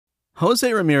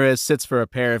Jose Ramirez sits for a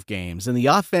pair of games, and the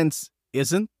offense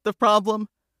isn't the problem?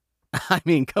 I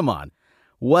mean, come on.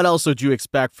 What else would you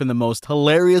expect from the most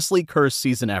hilariously cursed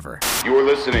season ever? You're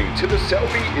listening to the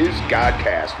Selby is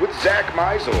Godcast with Zach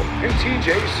Meisel and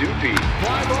TJ Zuppe.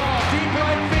 Fly ball, deep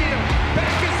right field.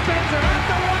 Back is Spencer at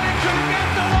the one and two at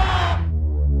the wall.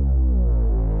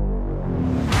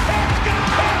 It's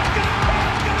gone!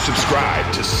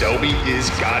 Subscribe to Selby is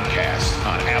Godcast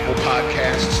on Apple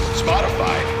Podcasts,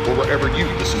 Spotify, or wherever you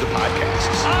listen to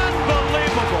podcasts.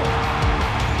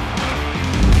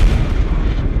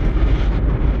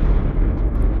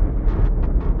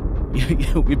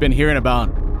 Unbelievable. We've been hearing about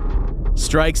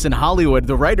strikes in Hollywood.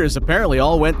 The writers apparently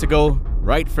all went to go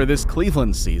write for this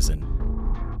Cleveland season.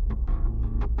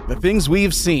 The things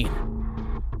we've seen,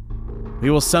 we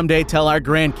will someday tell our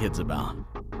grandkids about.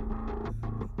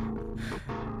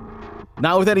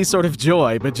 Not with any sort of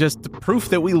joy, but just proof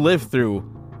that we lived through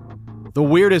the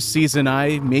weirdest season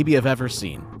I maybe have ever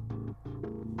seen.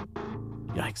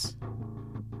 Yikes.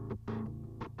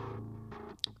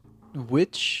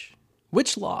 Which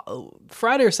law?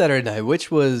 Friday or Saturday night?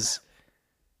 Which was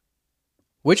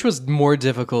more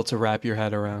difficult to wrap your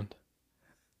head around?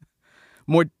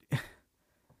 More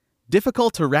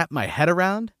difficult to wrap my head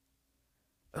around?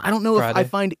 I don't know Friday.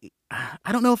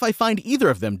 I don't know if I find either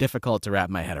of them difficult to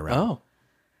wrap my head around. Oh.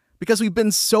 Because we've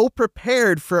been so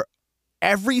prepared for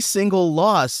every single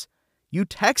loss. You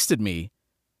texted me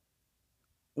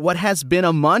what has been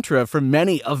a mantra for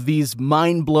many of these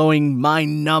mind-blowing,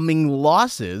 mind-numbing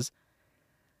losses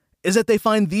is that they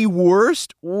find the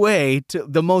worst way,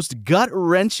 the most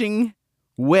gut-wrenching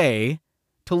way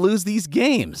to lose these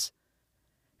games.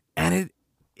 And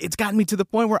it's gotten me to the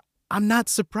point where I'm not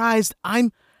surprised. I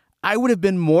would have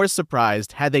been more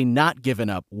surprised had they not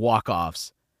given up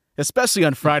walk-offs, especially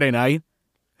on Friday night.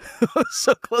 I was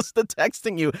so close to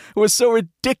texting you. It was so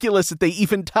ridiculous that they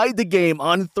even tied the game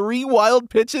on 3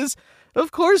 wild pitches.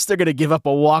 Of course they're going to give up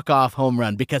a walk-off home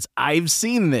run because I've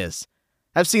seen this.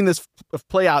 I've seen this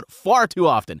play out far too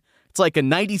often. It's like a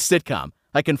 90s sitcom.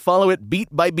 I can follow it beat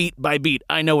by beat by beat.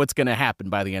 I know what's going to happen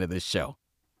by the end of this show.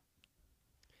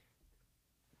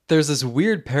 There's this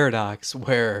weird paradox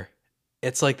where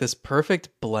it's like this perfect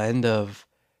blend of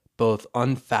both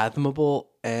unfathomable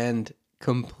and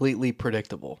completely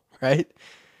predictable, right?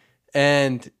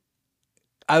 And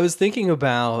I was thinking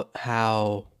about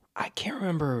how, I can't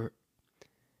remember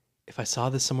if I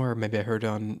saw this somewhere, or maybe I heard it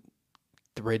on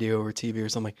the radio or TV or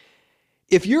something.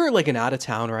 If you're like an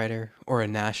out-of-town writer or a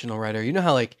national writer, you know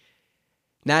how like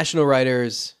national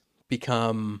writers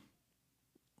become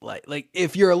like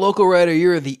if you're a local writer,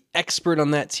 you're the expert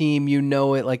on that team, you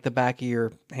know it like the back of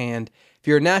your hand. If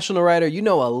you're a national writer, you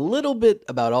know a little bit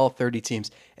about all 30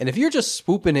 teams. And if you're just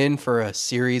swooping in for a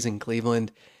series in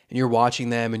Cleveland and you're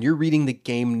watching them and you're reading the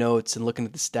game notes and looking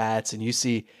at the stats and you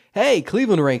see, hey,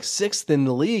 Cleveland ranks 6th in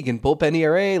the league in bullpen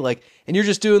ERA, like, and you're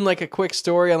just doing like a quick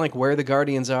story on like where the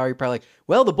Guardians are, you're probably like,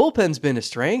 well, the bullpen's been a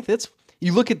strength.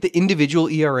 You look at the individual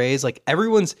ERAs, like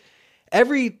everyone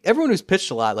who's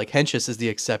pitched a lot, like Henchus is the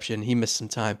exception. He missed some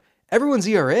time. Everyone's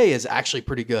ERA is actually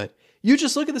pretty good. You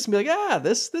just look at this and be like,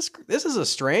 this is a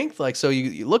strength. Like, so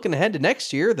you looking ahead to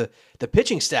next year, the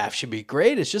pitching staff should be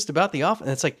great. It's just about the offense. And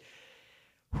it's like,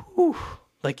 whew,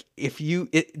 like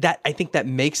I think that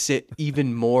makes it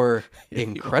even more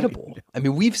incredible. I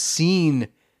mean, we've seen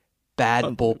bad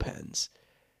bullpens.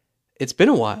 It's been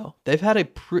a while. They've had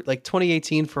like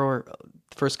 2018 for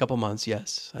the first couple months.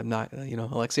 Yes, I'm not,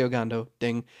 Alexi Ogando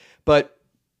ding, but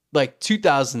like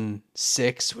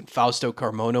 2006 when Fausto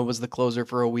Carmona was the closer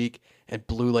for a week and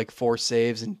blew like 4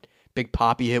 saves and Big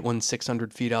Papi hit one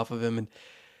 600 feet off of him. And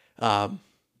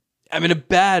I mean, a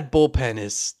bad bullpen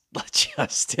is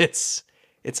just, it's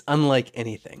unlike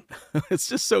anything. It's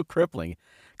just so crippling.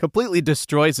 Completely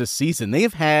destroys a season.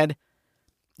 They've had,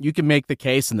 you can make the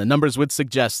case, and the numbers would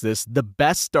suggest this, the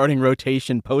best starting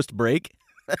rotation post-break.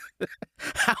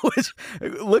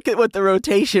 Look at what the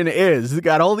rotation is. They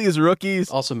got all these rookies.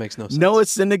 Also makes no sense. Noah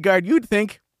Syndergaard, you'd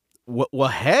think, well,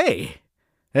 hey,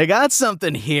 they got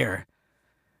something here.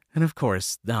 And of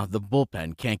course, now the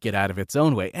bullpen can't get out of its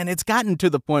own way. And it's gotten to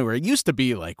the point where it used to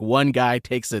be like one guy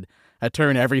takes a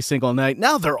turn every single night.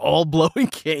 Now they're all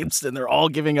blowing games and they're all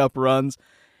giving up runs.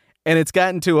 And it's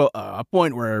gotten to a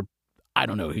point where I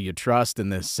don't know who you trust in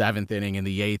the 7th inning, in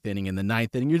the 8th inning, in the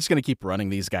 9th inning. You're just going to keep running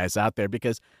these guys out there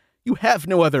because you have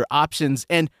no other options.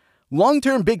 And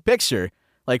long-term big picture,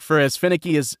 like for as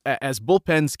finicky as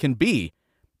bullpens can be,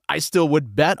 I still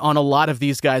would bet on a lot of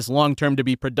these guys long-term to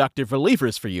be productive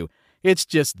relievers for you. It's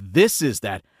just, this is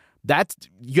that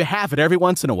you have it every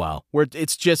once in a while where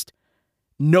it's just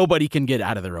nobody can get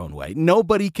out of their own way.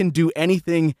 Nobody can do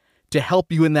anything to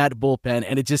help you in that bullpen,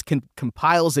 and it just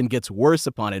compiles and gets worse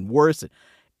upon it, worse.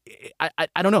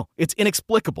 I don't know. It's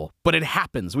inexplicable, but it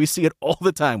happens. We see it all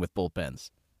the time with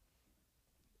bullpens.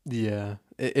 Yeah,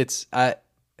 I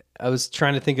was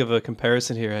trying to think of a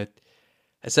comparison here.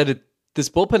 I said this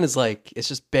bullpen is like, it's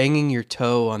just banging your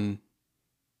toe on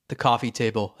the coffee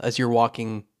table as you're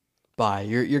walking by.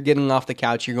 You're getting off the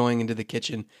couch, you're going into the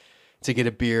kitchen to get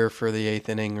a beer for the 8th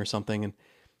inning or something, and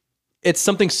it's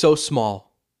something so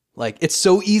small. Like, it's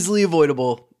so easily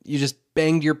avoidable. You just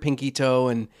banged your pinky toe,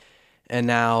 and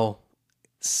now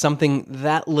something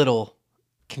that little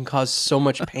can cause so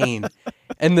much pain.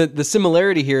 And the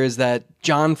similarity here is that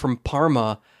John from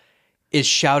Parma is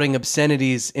shouting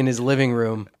obscenities in his living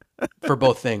room for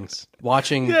both things.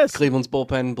 Watching Cleveland's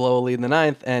bullpen blow a lead in the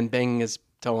 9th and banging his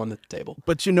toe on the table.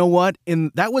 But you know what?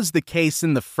 That was the case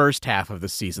in the first half of the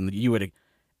season. That you would,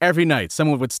 every night,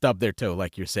 someone would stub their toe,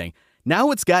 like you're saying.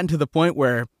 Now it's gotten to the point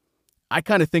where I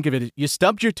kind of think of it, you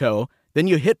stubbed your toe, then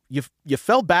you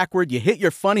fell backward, you hit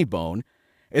your funny bone,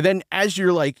 and then as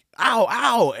you're like, ow,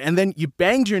 ow, and then you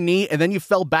banged your knee, and then you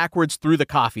fell backwards through the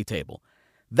coffee table.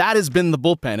 That has been the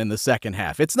bullpen in the second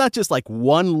half. It's not just like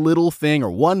one little thing or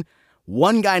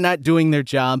one guy not doing their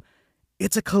job.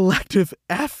 It's a collective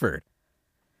effort.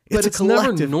 But it's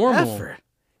never normal. Effort.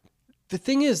 The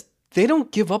thing is, they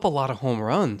don't give up a lot of home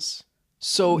runs.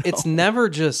 So it's never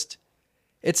just,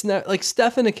 it's not like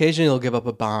Stefan occasionally will give up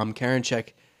a bomb,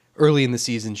 Karinchak early in the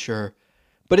season, sure.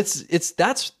 But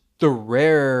that's the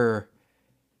rare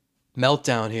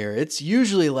meltdown here. It's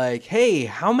usually like, hey,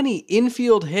 how many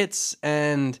infield hits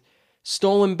and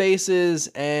stolen bases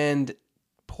and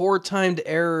poor timed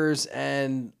errors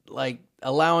and like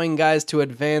allowing guys to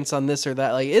advance on this or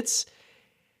that. Like,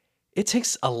 it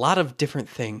takes a lot of different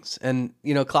things. And,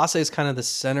 Clase is kind of the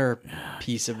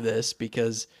centerpiece of this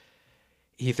because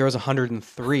he throws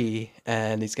 103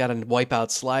 and he's got a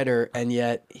wipeout slider, and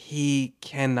yet he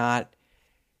cannot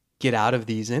get out of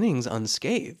these innings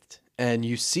unscathed. And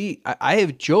you see, I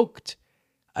have joked,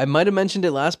 I might have mentioned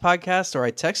it last podcast, or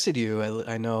I texted you,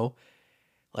 I know,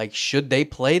 like, should they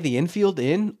play the infield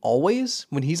in always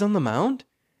when he's on the mound?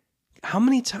 How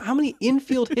many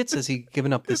infield hits has he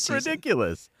given up this season? It's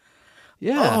ridiculous.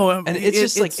 Yeah, and it's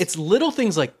just like, it's little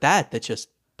things like that just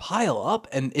pile up,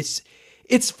 and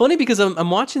it's funny because I'm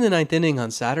watching the 9th inning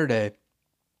on Saturday,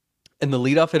 and the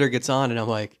leadoff hitter gets on, and I'm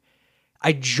like,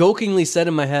 I jokingly said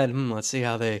in my head, let's see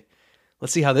how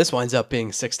this winds up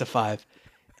being 6-5,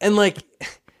 and like,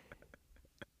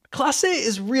 Clase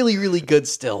is really, really good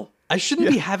still. I shouldn't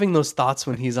be having those thoughts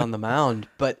when he's on the mound,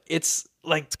 but it's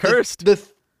like, it's cursed.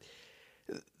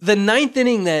 The 9th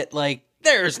inning that, like,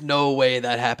 there's no way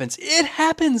that happens. It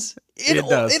happens. It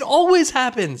does. It always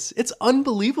happens. It's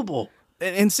unbelievable.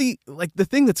 And see, like, the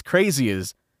thing that's crazy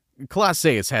is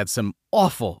Clase has had some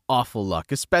awful, awful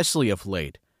luck, especially of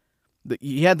late.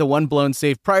 He had the one blown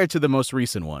save prior to the most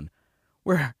recent one,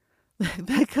 where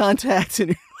that contact,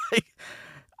 and like,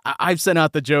 I've sent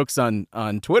out the jokes on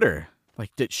Twitter. Like,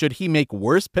 should he make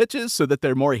worse pitches so that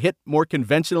they're hit more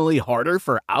conventionally harder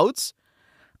for outs?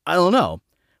 I don't know.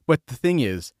 But the thing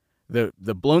is, the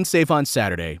blown save on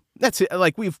Saturday, that's it.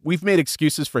 Like, we've made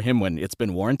excuses for him when it's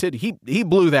been warranted. He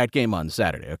blew that game on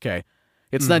Saturday, okay?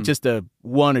 It's not just a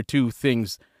one or two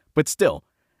things, but still,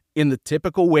 in the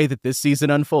typical way that this season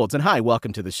unfolds. And hi,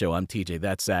 welcome to the show. I'm TJ,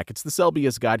 that's Zach. It's the Selby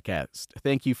is Godcast.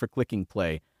 Thank you for clicking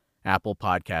play, Apple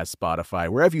Podcasts, Spotify,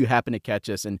 wherever you happen to catch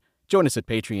us, and join us at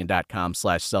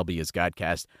patreon.com/Selby is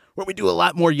Godcast, where we do a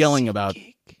lot more yelling about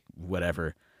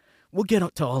whatever. We'll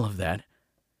get to all of that.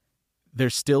 There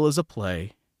still is a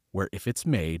play where if it's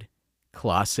made,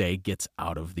 Clase gets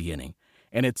out of the inning.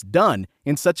 And it's done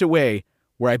in such a way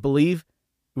where I believe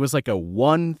it was like a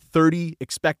 130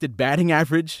 expected batting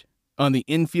average on the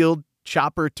infield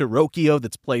chopper to Rocchio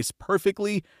that's placed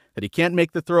perfectly, that he can't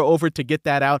make the throw over to get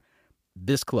that out.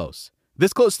 This close.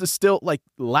 This close to still, like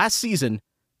last season,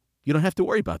 you don't have to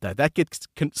worry about that. That gets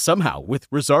somehow, with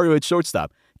Rosario at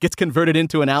shortstop, gets converted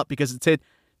into an out because it's hit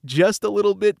just a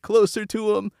little bit closer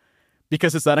to him.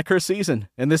 Because it's not a cursed season,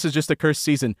 and this is just a cursed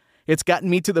season. It's gotten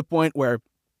me to the point where,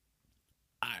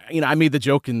 I made the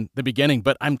joke in the beginning,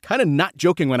 but I'm kind of not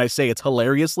joking when I say it's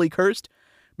hilariously cursed,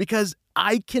 because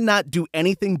I cannot do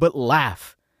anything but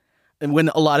laugh when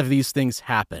a lot of these things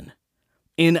happen.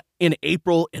 In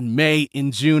April, in May,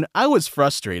 in June, I was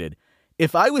frustrated.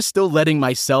 If I was still letting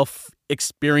myself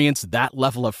experience that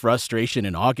level of frustration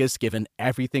in August, given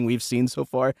everything we've seen so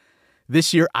far,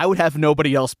 this year I would have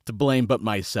nobody else to blame but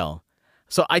myself.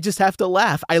 So I just have to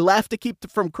laugh. I laugh to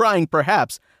keep from crying,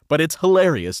 perhaps, but it's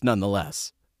hilarious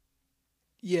nonetheless.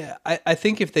 Yeah, I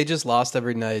think if they just lost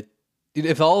every night,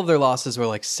 if all of their losses were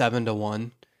like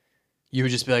 7-1, you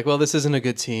would just be like, well, this isn't a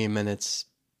good team and it's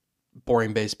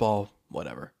boring baseball,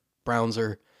 whatever. Browns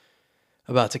are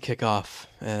about to kick off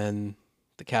and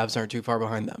the Cavs aren't too far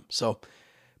behind them. So,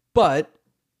 but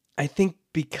I think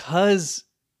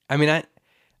I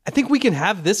think we can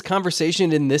have this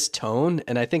conversation in this tone,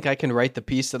 and I think I can write the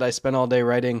piece that I spent all day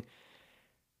writing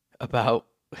about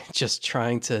just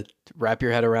trying to wrap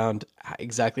your head around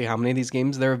exactly how many of these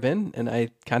games there have been. And I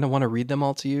kind of want to read them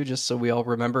all to you just so we all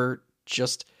remember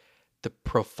just the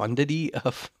profundity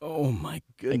of Oh my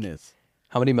goodness.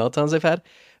 how many meltdowns I've had.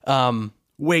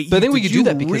 Wait, but I think we could do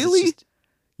that because really,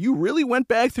 you really went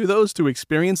back through those to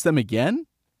experience them again?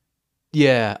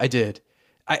 Yeah, I did.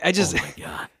 I just, oh my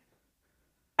God.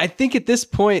 I think at this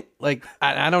point, like,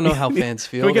 I don't know how fans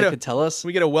feel. They could tell us.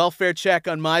 We get a welfare check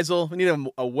on Meisel. We need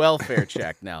a welfare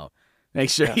check now. Make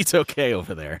sure he's okay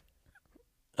over there.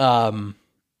 I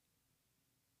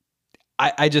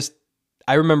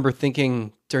remember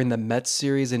thinking during the Mets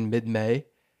series in mid-May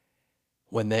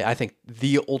when I think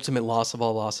the ultimate loss of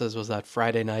all losses was that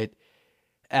Friday night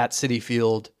at Citi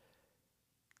Field.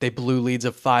 They blew leads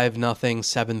of 5-0,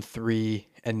 7-3,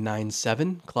 and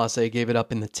 9-7. Clase gave it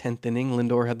up in the 10th inning.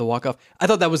 Lindor had the walk-off. I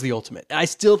thought that was the ultimate. I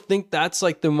still think that's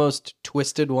like the most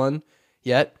twisted one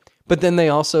yet. But then they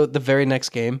also, the very next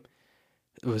game,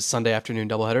 it was Sunday afternoon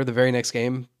doubleheader. The very next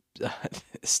game,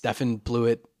 Stefan blew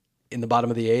it in the bottom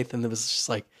of the 8th, and it was just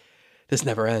like, this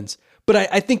never ends. But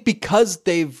I think because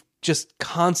they've just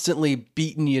constantly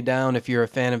beaten you down if you're a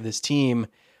fan of this team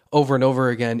over and over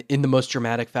again in the most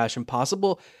dramatic fashion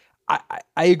possible,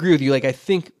 I agree with you. Like, I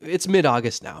think it's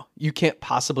mid-August now. You can't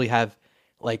possibly have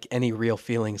like any real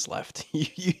feelings left.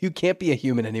 You can't be a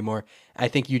human anymore. I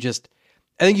think you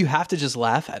have to just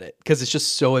laugh at it because it's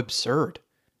just so absurd.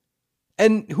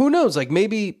 And who knows? Like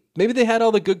maybe they had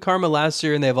all the good karma last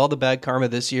year and they have all the bad karma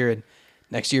this year, and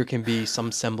next year can be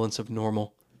some semblance of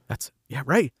normal.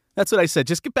 Right. That's what I said.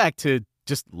 Just get back to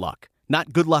just luck,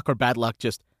 not good luck or bad luck.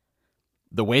 Just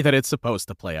the way that it's supposed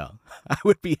to play out. I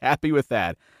would be happy with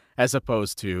that, as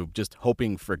opposed to just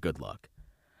hoping for good luck.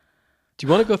 Do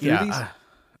you want to go through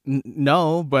these?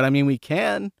 No, but I mean, we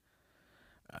can.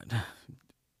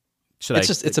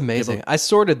 It's amazing. I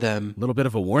sorted them. A little bit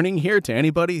of a warning here to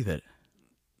anybody that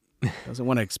doesn't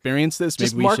want to experience this.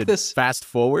 Just Maybe we should fast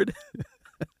forward.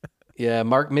 Yeah,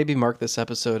 mark this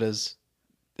episode as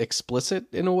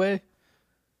explicit in a way.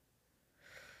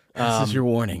 This is your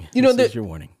warning. This is your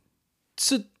warning.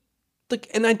 So, like,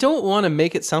 and I don't want to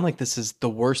make it sound like this is the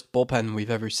worst bullpen we've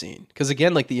ever seen. Because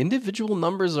again, like, the individual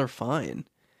numbers are fine.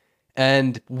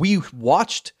 And we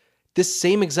watched this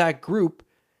same exact group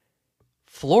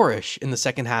flourish in the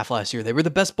second half last year. They were the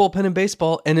best bullpen in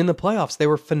baseball, and in the playoffs, they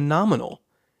were phenomenal.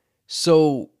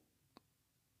 So,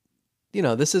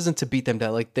 this isn't to beat them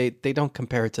down. Like, they don't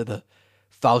compare it to the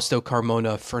Fausto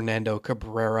Carmona, Fernando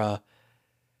Cabrera.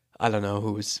 I don't know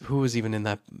who was even in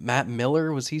that. Matt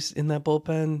Miller, was he in that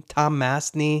bullpen? Tom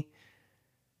Mastny,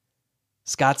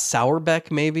 Scott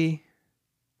Sauerbeck, maybe.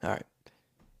 All right.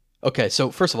 Okay, so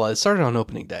first of all, it started on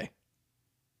opening day.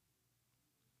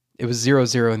 It was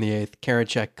 0-0 in the 8th.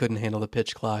 Karinchak couldn't handle the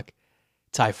pitch clock.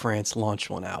 Ty France launched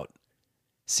one out.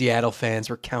 Seattle fans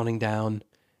were counting down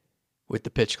with the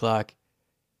pitch clock.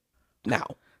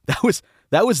 Now, that was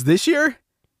this year?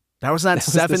 That was not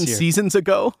 7 seasons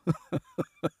ago?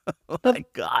 Oh my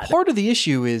God. Part of the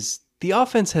issue is the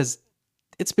offense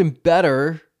it's been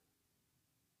better,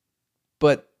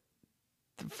 but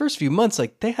the first few months,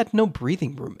 like, they had no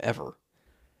breathing room ever.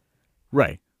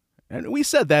 Right. And we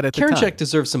said that at the time. Karinchak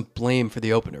deserves some blame for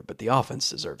the opener, but the offense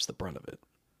deserves the brunt of it.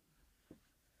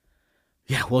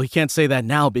 Yeah, well, you can't say that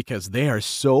now because they are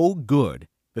so good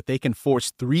that they can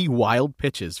force 3 wild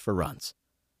pitches for runs.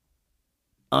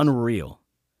 Unreal.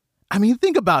 I mean,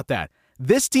 think about that.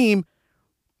 This team,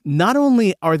 not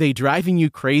only are they driving you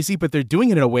crazy, but they're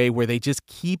doing it in a way where they just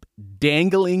keep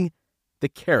dangling the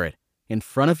carrot in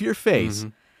front of your face. Mm-hmm.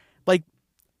 Like,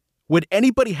 would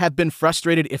anybody have been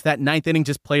frustrated if that 9th inning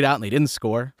just played out and they didn't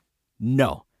score?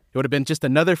 No. It would have been just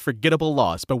another forgettable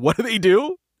loss. But what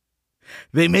do?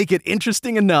 They make it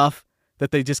interesting enough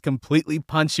that they just completely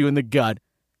punch you in the gut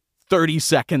 30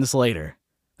 seconds later.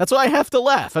 That's why I have to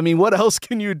laugh. I mean, what else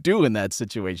can you do in that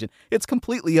situation? It's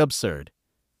completely absurd.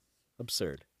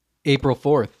 Absurd. April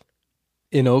 4th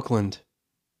in Oakland.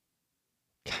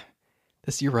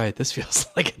 You're right. This feels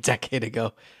like a decade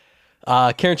ago.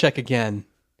 Karinchak again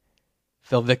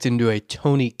fell victim to a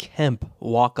Tony Kemp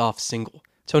walk-off single.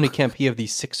 Tony Kemp, he of the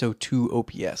 602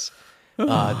 OPS.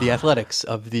 The Athletics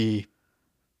of the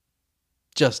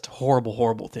just horrible,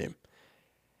 horrible team.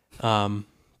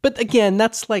 But again,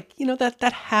 that's like,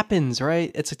 that happens,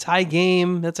 right? It's a tie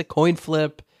game. That's a coin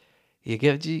flip.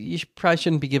 You probably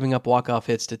shouldn't be giving up walk-off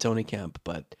hits to Tony Kemp,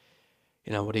 but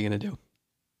what are you going to do?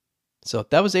 So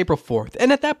that was April 4th.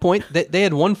 And at that point, they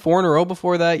had won 4 in a row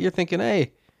before that. You're thinking,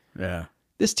 hey, Yeah.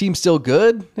 this team's still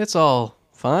good. It's all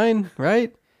fine,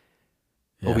 right?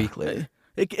 Yeah. A week later.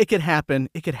 It could happen.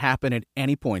 It could happen at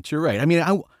any point. You're right. I mean,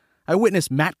 I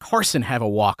witnessed Matt Carson have a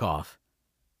walk-off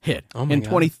hit Oh my in God.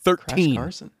 2013. Crash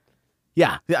Carson.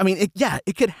 Yeah. I mean,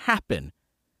 it could happen.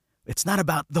 It's not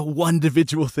about the one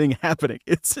individual thing happening.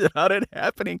 It's about it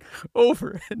happening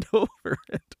over and over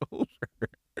and over.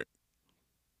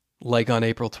 Like on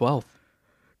April 12th.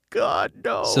 God,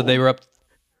 no. So they were up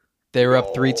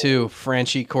 3-2.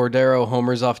 Franchi Cordero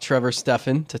homers off Trevor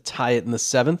Stephan to tie it in the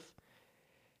 7th.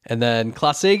 And then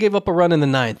Clase gave up a run in the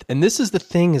 9th. And this is the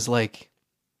thing is like,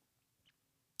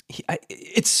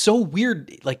 it's so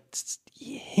weird. Like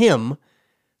him,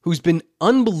 who's been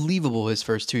unbelievable his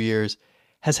first 2 years,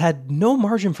 has had no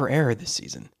margin for error this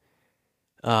season.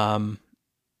 Giancarlo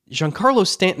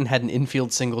Stanton had an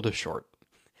infield single to short.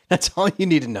 That's all you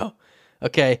need to know.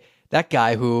 Okay, that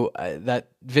guy who, that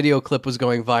video clip was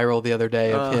going viral the other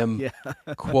day of him,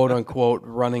 quote unquote,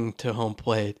 running to home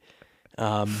plate.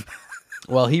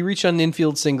 Well, he reached on an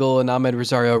infield single, and Ahmed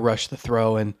Rosario rushed the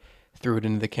throw and threw it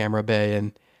into the camera bay,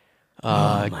 and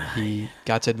he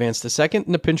got to advance to second,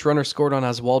 and a pinch runner scored on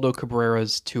Oswaldo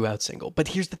Cabrera's 2-out single. But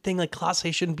here's the thing, like,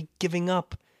 Clase shouldn't be giving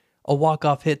up a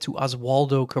walk-off hit to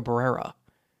Oswaldo Cabrera.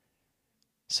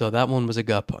 So that one was a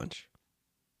gut punch.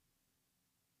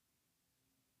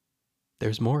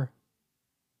 There's more.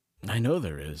 I know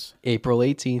there is. April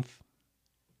 18th.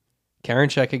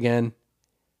 Karinchak again.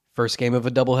 First game of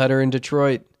a doubleheader in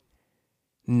Detroit.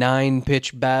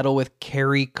 9-pitch battle with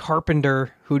Kerry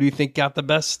Carpenter. Who do you think got the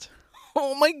best?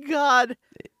 Oh my God.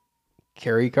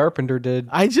 Kerry Carpenter did.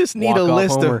 I just need a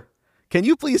list of. Can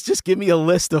you please just give me a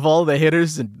list of all the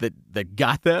hitters that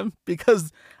got them?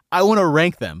 Because I want to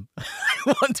rank them. I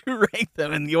want to rank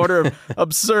them in the order of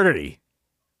absurdity.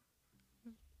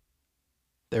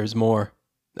 There's more.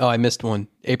 Oh, I missed one.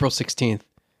 April 16th.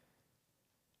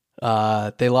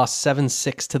 They lost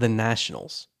 7-6 to the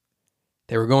Nationals.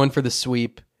 They were going for the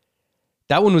sweep.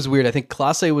 That one was weird. I think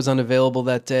Clase was unavailable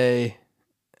that day,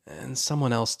 and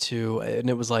someone else too. And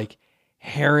it was like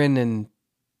Heron and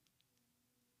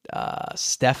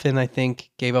Stephan, I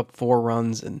think, gave up 4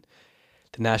 runs, and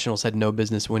the Nationals had no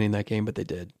business winning that game, but they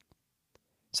did.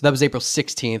 So that was April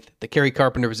 16th. The Kerry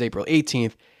Carpenter was April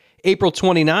 18th. April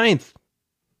 29th.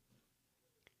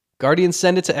 Guardians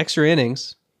send it to extra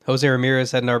innings. Jose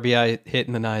Ramirez had an RBI hit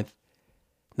in the 9th.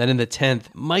 Then in the 10th,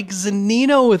 Mike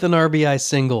Zunino with an RBI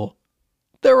single.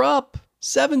 They're up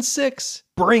 7-6.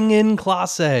 Bring in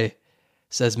Clase,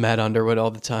 says Matt Underwood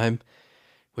all the time,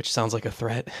 which sounds like a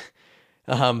threat.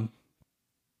 Zunino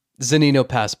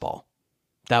pass ball.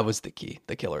 That was the key,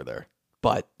 the killer there.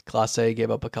 But Clase gave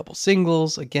up a couple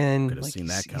singles again. Could have seen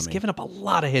that coming. He's given up a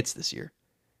lot of hits this year.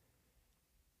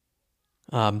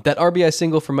 That RBI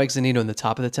single for Mike Zunino in the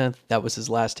top of the 10th, that was his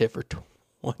last hit for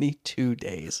 22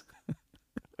 days,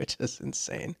 which is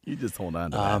insane. You just hold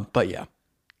on to that. But yeah,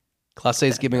 Clase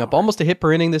is giving up almost a hit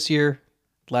per inning this year.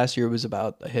 Last year it was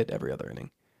about a hit every other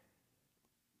inning.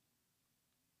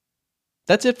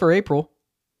 That's it for April.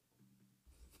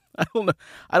 I don't know.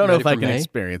 I don't know if I can May?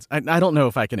 experience. I don't know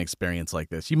if I can experience like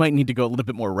this. You might need to go a little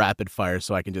bit more rapid fire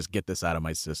so I can just get this out of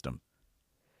my system.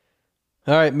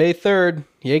 All right, May 3rd,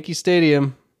 Yankee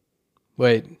Stadium.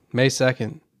 Wait, May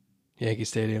 2nd, Yankee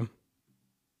Stadium.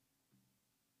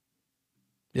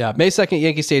 Yeah, May 2nd,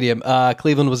 Yankee Stadium.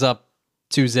 Cleveland was up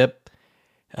 2-0.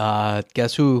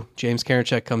 Guess who? James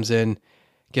Karinchak comes in,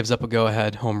 gives up a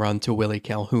go-ahead home run to Willie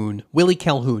Calhoun. Willie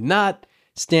Calhoun, not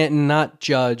Stanton, not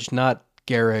Judge, not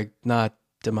Gehrig, not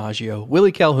DiMaggio.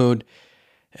 Willie Calhoun,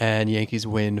 and Yankees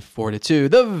win 4-2.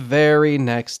 The very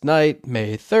next night,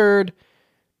 May 3rd,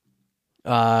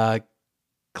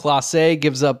 Clase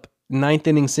gives up 9th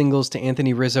inning singles to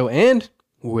Anthony Rizzo and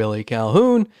Willie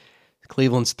Calhoun.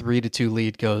 Cleveland's 3-2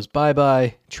 lead goes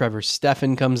bye-bye. Trevor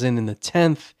Stephan comes in the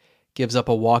 10th, gives up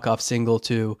a walk-off single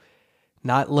to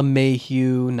not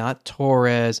LeMahieu, not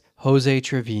Torres, Jose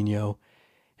Trevino,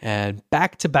 and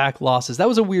back-to-back losses. That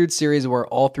was a weird series where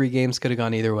all 3 games could have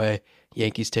gone either way.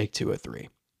 Yankees take 2 of 3.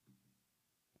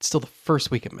 It's still the first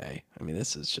week of May. I mean,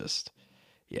 this is just,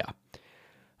 yeah.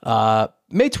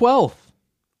 May 12th.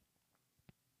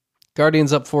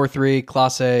 Guardians up 4-3.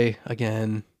 Clase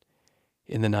again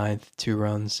in the 9th. 2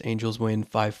 runs. Angels win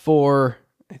 5-4.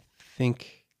 I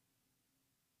think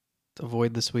to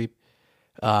avoid the sweep.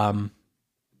 May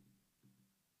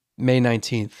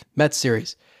 19th. Mets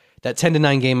series. That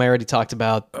 10-9 game I already talked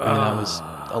about. I mean, that was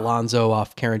Alonso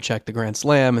off Karinchak, the grand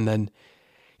slam. And then,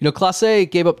 Clase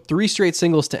gave up 3 straight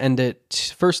singles to end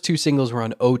it. First 2 singles were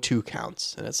on 0-2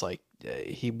 counts. And it's like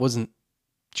he wasn't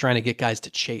trying to get guys to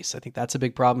chase. I think that's a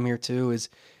big problem here too, is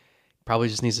probably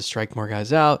just needs to strike more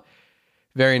guys out.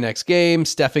 Very next game,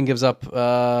 Stefan gives up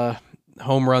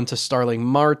home run to Starling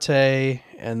Marte,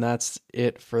 and that's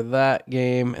it for that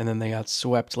game. And then they got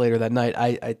swept later that night.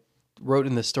 I wrote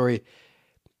in the story,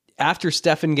 after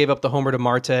Stefan gave up the homer to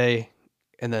Marte,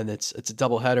 and then it's a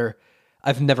doubleheader,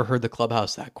 I've never heard the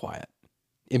clubhouse that quiet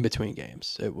in between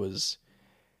games. It was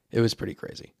pretty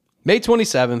crazy. May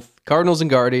 27th, Cardinals and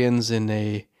Guardians in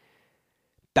a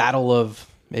battle of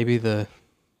maybe the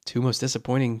 2 most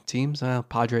disappointing teams.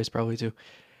 Padres probably too,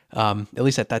 at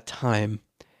least at that time.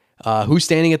 Who's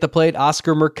standing at the plate?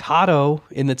 Oscar Mercado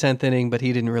in the 10th inning, but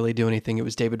he didn't really do anything. It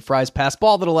was David Fry's pass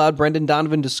ball that allowed Brendan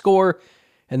Donovan to score,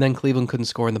 and then Cleveland couldn't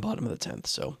score in the bottom of the 10th.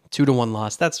 So 2-1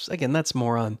 loss. That's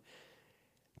more on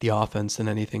the offense than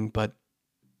anything, but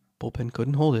bullpen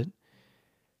couldn't hold it.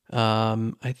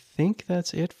 I think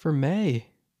that's it for May.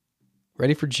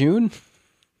 Ready for June?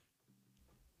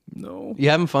 No.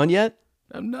 You having fun yet?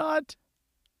 I'm not.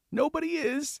 Nobody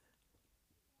is.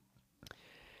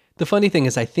 The funny thing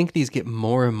is, I think these get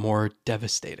more and more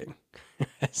devastating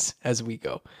as we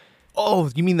go. Oh,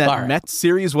 you mean that All right. Mets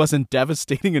series wasn't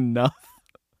devastating enough?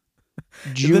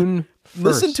 June 1st.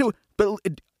 Listen to it,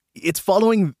 but it's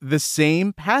following the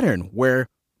same pattern where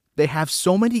they have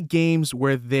so many games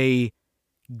where they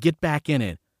get back in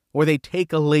it, or they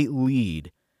take a late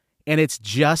lead, and it's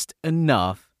just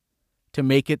enough to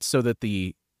make it so that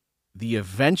the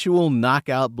eventual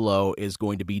knockout blow is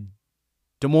going to be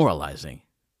demoralizing.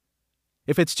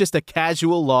 If it's just a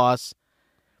casual loss,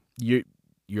 you're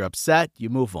upset, you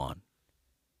move on.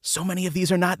 So many of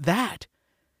these are not that.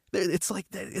 It's like,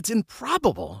 it's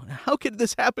improbable. How could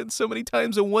this happen so many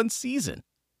times in one season?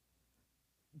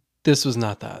 This was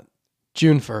not that.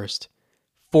 June 1st,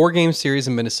 4-game series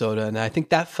in Minnesota, and I think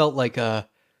that felt like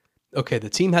okay, the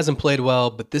team hasn't played well,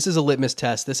 but this is a litmus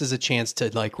test. This is a chance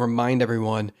to remind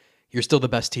everyone you're still the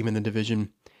best team in the division.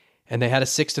 And they had a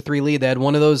 6-3 lead. They had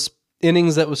one of those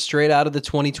innings that was straight out of the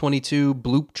 2022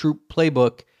 Bloop Troop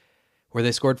playbook, where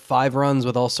they scored 5 runs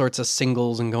with all sorts of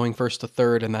singles and going first to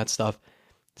third and that stuff.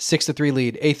 6-3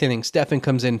 lead, 8th inning. Stefan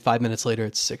comes in 5 minutes later.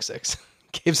 It's 6-6.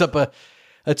 Gives up a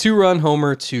 2-run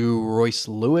homer to Royce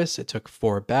Lewis. It took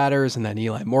 4 batters, and then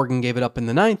Eli Morgan gave it up in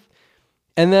the 9th.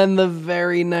 And then the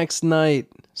very next night,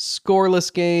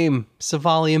 scoreless game.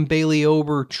 Savali and Bailey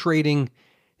Ober trading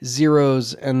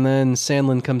zeros, and then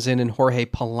Sandlin comes in and Jorge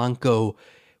Polanco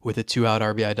with a 2-out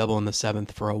RBI double in the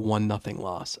 7th for a 1-0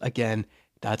 loss. Again,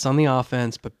 that's on the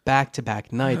offense, but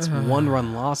back-to-back nights,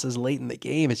 1-run losses late in the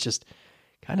game. It's just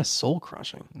kind of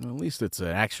soul-crushing. Well, at least it's an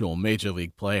actual major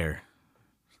league player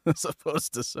as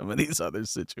opposed to some of these other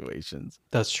situations.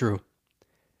 That's true.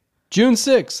 June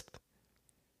 6th.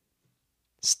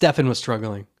 Stefan was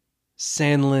struggling.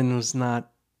 Sandlin was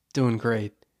not doing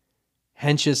great.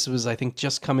 Hentges was, I think,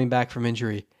 just coming back from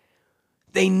injury.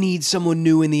 They need someone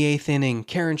new in the 8th inning.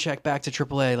 Karinchak back to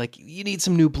AAA. You need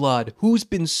some new blood. Who's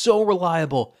been so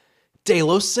reliable? De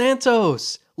Los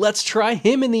Santos. Let's try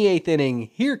him in the 8th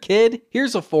inning. Here, kid.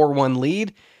 Here's a 4-1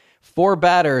 lead. 4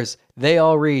 batters. They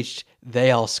all reached. They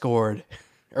all scored.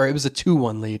 Or it was a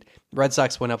 2-1 lead. Red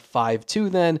Sox went up 5-2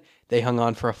 then. They hung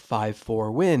on for a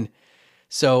 5-4 win.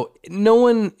 So no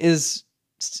one is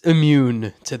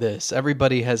immune to this.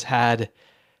 Everybody has had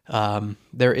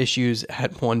their issues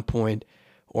at one point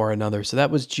or another. So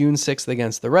that was June 6th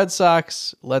against the Red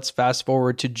Sox. Let's fast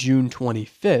forward to June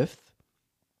 25th.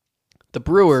 The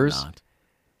Brewers.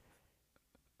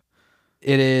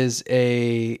 It is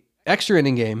a extra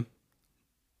inning game.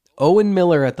 Owen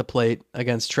Miller at the plate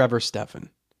against Trevor Stephan.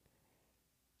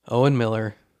 Owen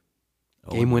Miller,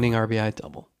 game-winning RBI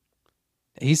double.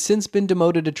 He's since been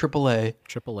demoted to AAA.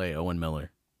 AAA, Owen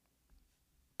Miller.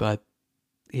 But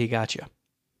he got you.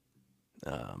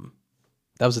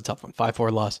 That was a tough one.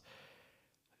 5-4 loss.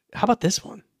 How about this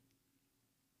one?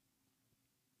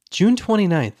 June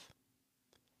 29th.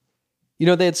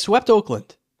 They had swept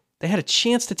Oakland. They had a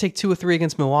chance to take 2 of 3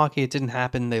 against Milwaukee. It didn't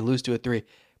happen. They lose 2 of 3.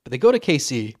 But they go to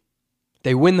KC.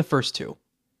 They win the first 2.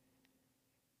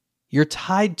 You're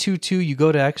tied 2-2. You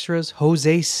go to extras.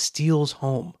 Jose steals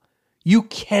home. You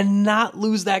cannot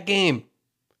lose that game.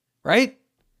 Right?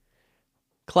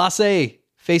 Clase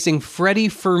facing Freddie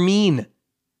Fermin.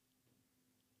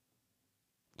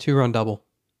 2-run double.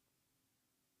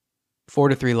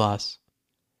 4-3 loss.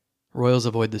 Royals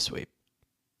avoid the sweep.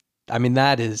 I mean,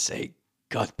 that is a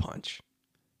gut punch.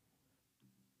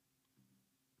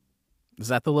 Is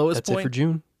that the lowest point? That's it for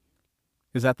June.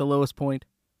 Is that the lowest point?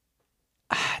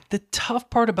 The tough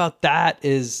part about that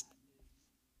is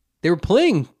They were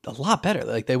playing a lot better.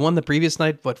 Like they won the previous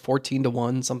night,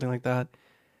 14-1, something like that.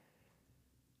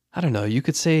 I don't know. You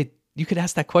could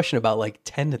ask that question about like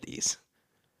 10 of these.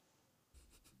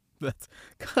 That's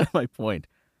kind of my point.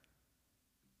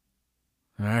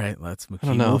 All right, let's keep I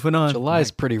don't know. moving on.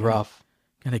 July's pretty rough.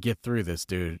 Gotta get through this,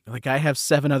 dude. Like, I have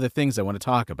 7 other things I want to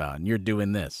talk about, and you're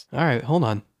doing this. All right, hold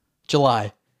on.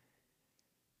 July.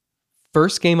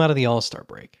 First game out of the All-Star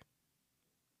break.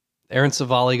 Aaron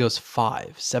Savali goes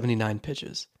 79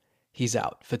 pitches. He's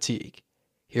out. Fatigue.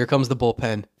 Here comes the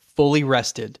bullpen. Fully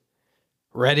rested.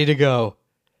 Ready to go.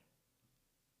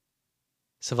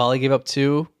 Savali gave up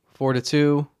 2,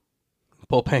 4-2.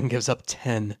 Bullpen gives up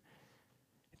 10.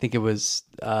 I think it was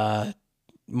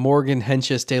Morgan,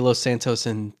 Henches, De Los Santos,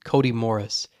 and Cody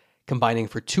Morris combining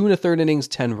for 2 1/3 innings,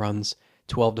 10 runs,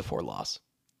 12-4 loss.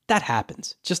 That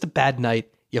happens. Just a bad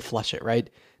night. You flush it, right?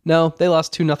 No, they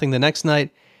lost 2-0 the next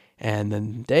night. And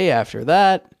then the day after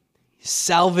that,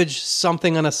 salvage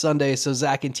something on a Sunday so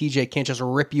Zach and TJ can't just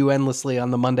rip you endlessly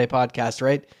on the Monday podcast,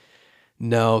 right?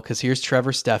 No, because here's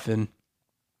Trevor Stephan.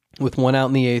 With 1 out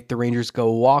in the 8th, the Rangers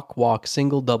go walk, walk,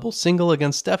 single, double, single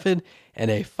against Stephan, and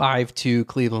a 5-2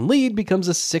 Cleveland lead becomes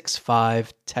a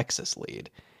 6-5 Texas lead.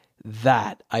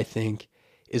 That, I think,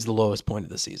 is the lowest point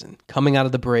of the season. Coming out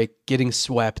of the break, getting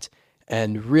swept,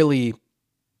 and really...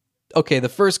 Okay, the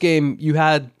first game, you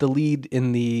had the lead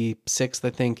in the 6th, I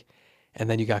think, and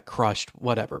then you got crushed,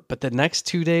 whatever. But the next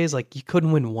 2 days, like, you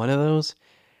couldn't win one of those.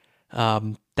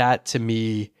 That, to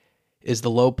me, is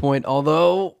the low point,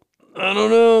 although... I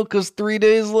don't know, because 3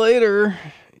 days later,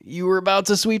 you were about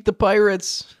to sweep the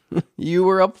Pirates. You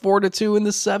were up 4-2 in the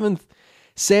 7th.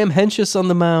 Sam Henches on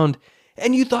the mound,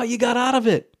 and you thought you got out of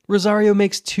it. Rosario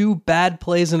makes 2 bad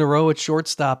plays in a row at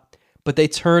shortstop, but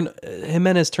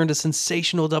Jimenez turned a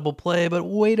sensational double play, but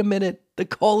wait a minute, the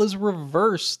call is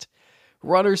reversed.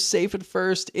 Runner's safe at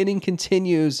first, inning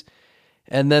continues,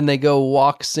 and then they go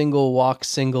walk,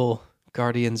 single.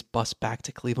 Guardians bust back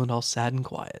to Cleveland all sad and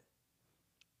quiet.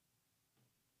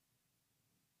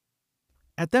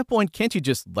 At that point, can't you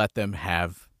just let them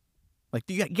have, like,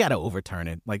 you got to overturn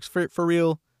it, like, for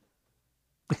real?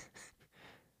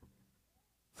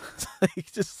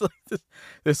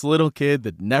 This little kid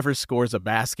that never scores a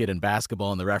basket in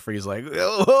basketball, and the referee's like,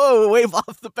 oh, wave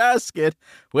off the basket.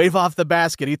 Wave off the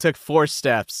basket. He took 4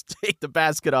 steps. Take the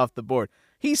basket off the board.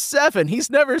 He's 7. He's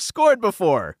never scored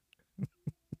before.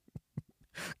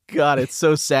 God, it's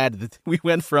so sad that we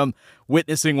went from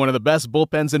witnessing one of the best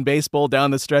bullpens in baseball down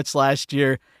the stretch last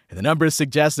year, and the numbers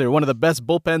suggest they're one of the best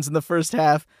bullpens in the first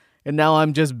half, and now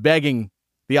I'm just begging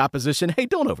the opposition, hey,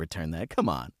 don't overturn that. Come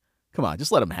on,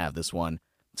 just let them have this one.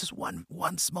 Just one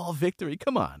small victory.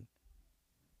 Come on.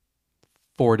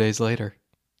 4 days later.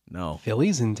 No.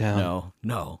 Phillies in town.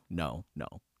 No.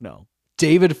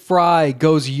 David Fry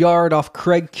goes yard off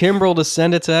Craig Kimbrell to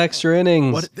send it to extra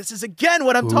innings. This is again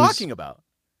what I'm talking about.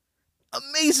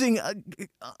 Amazing,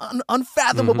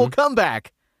 unfathomable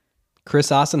comeback. Chris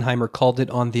Ossenheimer called it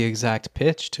on the exact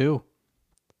pitch, too.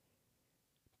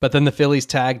 But then the Phillies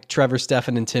tagged Trevor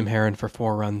Stephan and Tim Herron for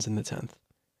 4 runs in the 10th.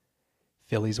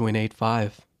 Phillies win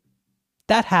 8-5.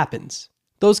 That happens.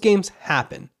 Those games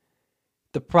happen.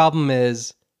 The problem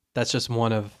is that's just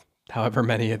one of however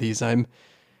many of these I'm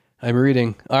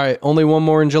reading. All right, only one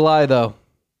more in July, though.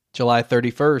 July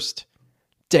 31st.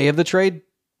 Day of the trade.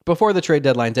 Before the trade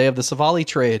deadline, day of the Savali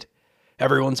trade.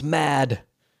 Everyone's mad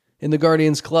in the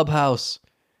Guardians clubhouse.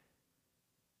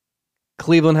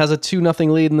 Cleveland has a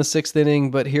 2-0 lead in the 6th inning,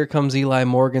 but here comes Eli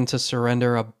Morgan to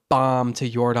surrender a bomb to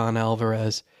Yordan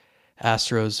Alvarez.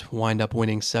 Astros wind up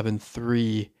winning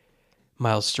 7-3.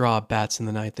 Miles Straw bats in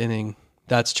the 9th inning.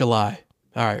 That's July.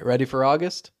 All right, ready for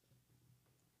August?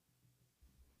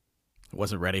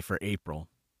 Wasn't ready for April.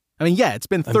 I mean, yeah, it's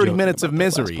been 30 minutes of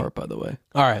misery. Part, by the way.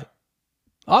 All right.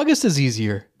 August is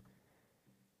easier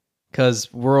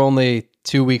because we're only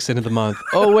 2 weeks into the month.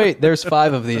 Oh, wait, there's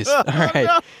 5 of these. All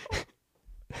right.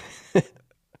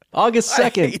 August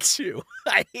 2nd.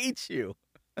 I hate you.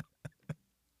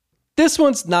 This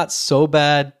one's not so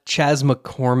bad. Chas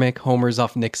McCormick homers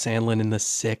off Nick Sandlin in the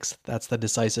 6th. That's the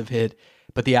decisive hit.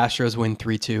 But the Astros win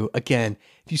 3-2. Again,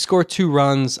 if you score 2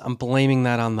 runs, I'm blaming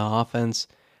that on the offense,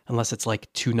 unless it's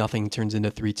like 2-0 turns into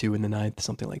 3-2 in the 9th,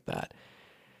 something like that.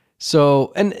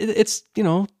 So, and it's,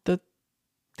 the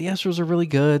Astros are really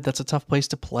good. That's a tough place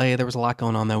to play. There was a lot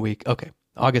going on that week. Okay,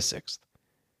 August 6th.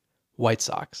 White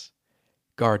Sox,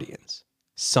 Guardians,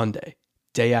 Sunday,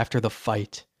 day after the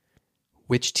fight.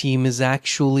 Which team is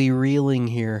actually reeling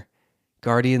here?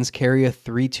 Guardians carry a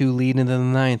 3-2 lead into the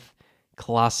 9th.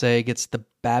 Clase gets the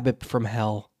BABIP from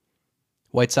hell.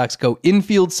 White Sox go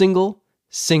infield single.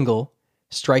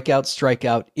 strikeout,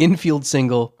 strikeout, infield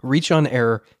single, reach on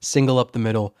error, single up the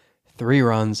middle, 3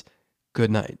 runs,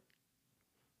 good night.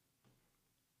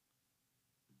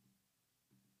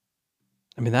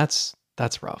 I mean, that's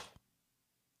rough.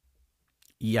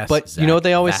 Yes, but Zach, you know what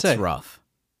they always that's say? rough.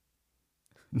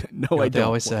 No, You know I what they don't.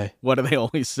 always say? What do they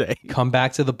always say? Come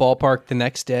back to the ballpark the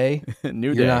next day. New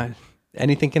You're day. not,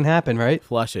 anything can happen, right?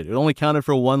 Flush it. It only counted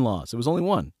for 1 loss. It was only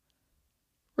 1.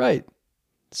 Right.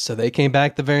 So they came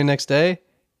back the very next day,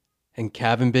 and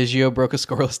Kevin Biggio broke a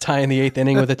scoreless tie in the 8th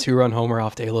inning with a 2-run homer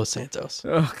off De Los Santos.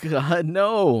 Oh, God,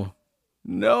 no.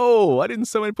 No. Why didn't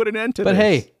someone put an end to this? But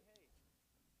hey,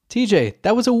 TJ,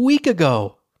 that was a week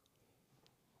ago.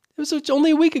 It was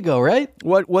only a week ago, right?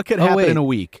 What could happen wait. in a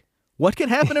week? What could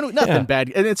happen in a week? Nothing Yeah.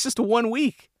 bad. And it's just 1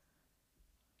 week.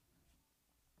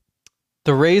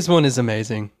 The Rays one is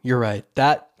amazing. You're right.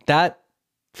 That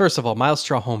first of all, Miles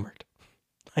Straw homered.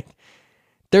 Like,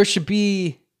 there should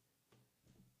be,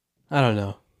 I don't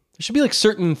know. There should be like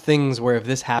certain things where if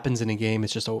this happens in a game,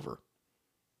 it's just over.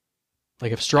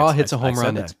 Like if Straw hits a home I said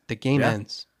run, that. the game Yeah.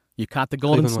 ends. You caught the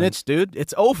golden Cleveland snitch, dude.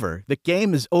 It's over. The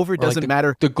game is over. Or like Doesn't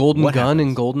matter. The golden what gun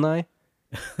happens. and Goldeneye,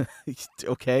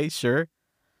 Okay, sure.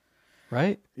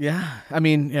 right? Yeah, I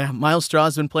mean, yeah, Miles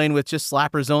Straw's been playing with just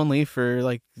slappers only for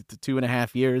like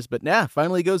 2.5 years, but yeah,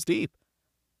 finally goes deep.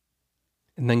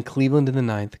 And then Cleveland in the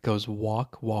 9th goes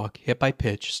walk, walk, hit by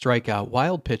pitch, strikeout,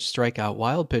 wild pitch, strikeout,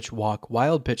 wild pitch, walk,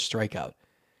 wild pitch, strikeout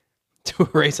to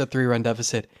erase a 3-run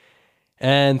deficit.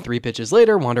 And 3 pitches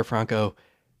later, Wander Franco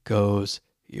goes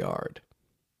yard.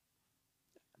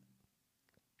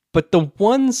 But the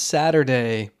one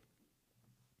Saturday,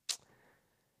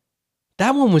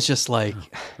 that one was just like,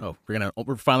 Oh,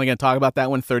 we're finally gonna talk about that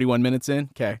one 31 minutes in.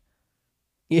 Okay.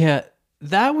 yeah,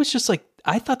 that was just like,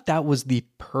 I thought that was the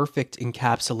perfect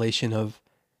encapsulation of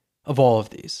all of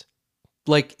these.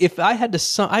 Like if I had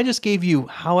to I just gave you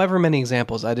however many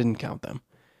examples, I didn't count them.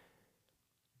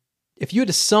 If you had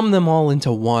to sum them all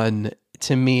into one,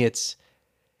 to me it's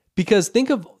because think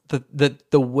of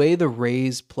the way the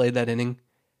Rays played that inning.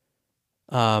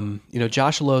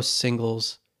 Josh Lowe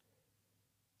singles,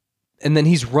 and then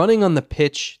he's running on the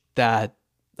pitch that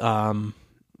I don't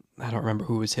remember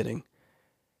who was hitting.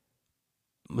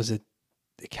 Was it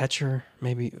the catcher?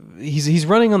 Maybe he's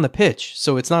running on the pitch,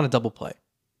 so it's not a double play.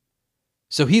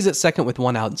 So he's at second with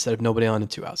 1 out instead of nobody on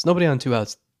and 2 outs. Nobody on 2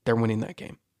 outs, they're winning that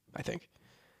game, I think.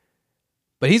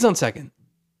 But he's on second.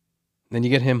 Then you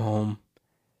get him home,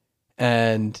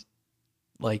 and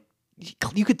like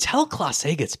you could tell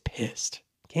Clase gets pissed,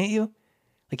 can't you?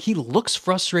 Like he looks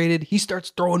frustrated. He starts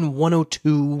throwing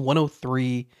 102,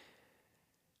 103.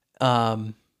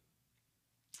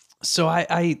 So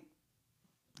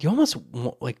you almost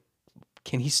want, like,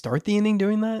 can he start the inning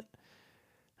doing that?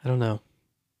 I don't know.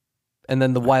 And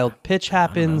then the wild pitch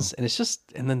happens, and it's just,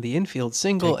 and then the infield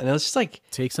single, and it's just like,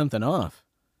 Take something off.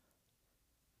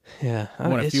 yeah. I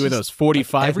want a it's few of just, those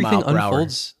 45 everything mile per hour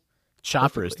unfolds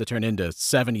choppers perfectly. to turn into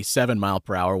 77 mile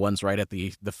per hour ones right at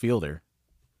the fielder.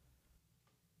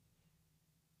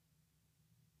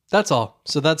 That's all.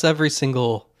 So that's every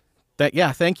single Thank you.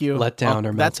 letdown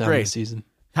or That's meltdown of great. the season.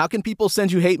 How can people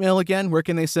send you hate mail again? Where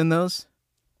can they send those?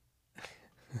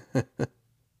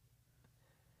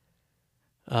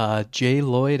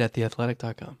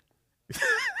 jloyd@theathletic.com.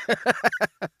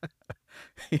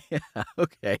 Yeah,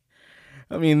 okay.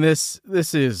 I mean, this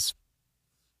is,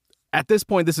 at this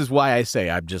point, this is why I say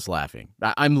I'm just laughing.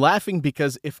 I'm laughing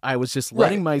because if I was just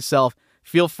letting Right. myself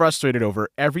feel frustrated over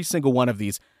every single one of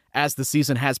these as the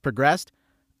season has progressed,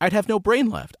 I'd have no brain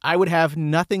left. I would have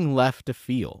nothing left to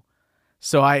feel.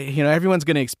 So everyone's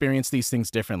going to experience these things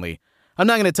differently. I'm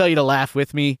not going to tell you to laugh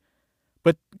with me,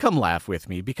 but come laugh with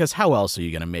me, because how else are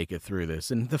you going to make it through this?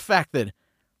 And the fact that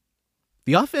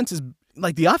the offense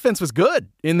was good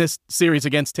in this series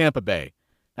against Tampa Bay.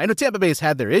 I know Tampa Bay's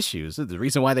had their issues. The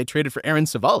reason why they traded for Aaron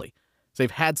Savali is they've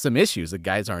had some issues. The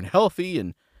guys aren't healthy,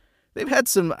 and they've had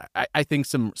some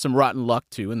rotten luck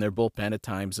too in their bullpen at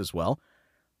times as well.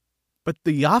 But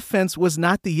the offense was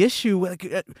not the issue.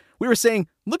 We were saying,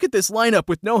 look at this lineup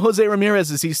with no Jose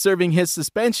Ramirez as he's serving his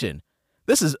suspension.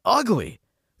 This is ugly.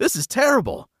 This is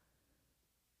terrible.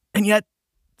 And yet,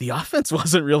 the offense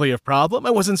wasn't really a problem.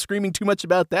 I wasn't screaming too much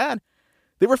about that.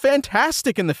 They were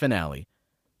fantastic in the finale.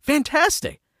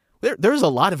 Fantastic. There's a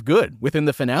lot of good within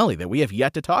the finale that we have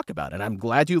yet to talk about, and I'm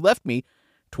glad you left me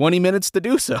 20 minutes to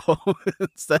do so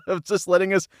instead of just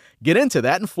letting us get into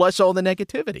that and flush all the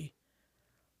negativity.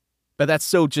 But that's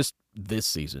so just this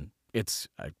season.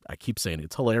 I keep saying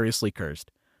it's hilariously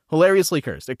cursed. Hilariously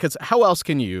cursed. Because how else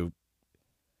can you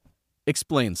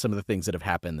explain some of the things that have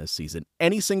happened this season?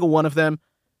 Any single one of them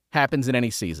happens in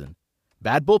any season.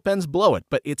 Bad bullpens blow it,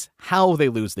 but it's how they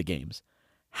lose the games,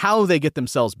 how they get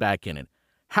themselves back in it,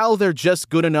 how they're just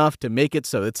good enough to make it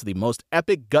so it's the most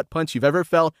epic gut punch you've ever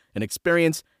felt and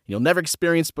experienced. You'll never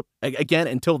experience again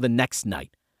until the next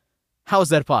night. How is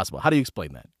that possible? How do you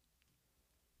explain that?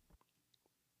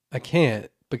 I can't,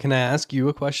 but can I ask you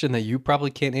a question that you probably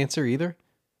can't answer either?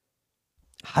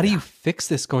 How do you fix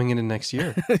this going into next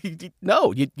year?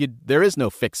 No, there is no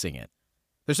fixing it.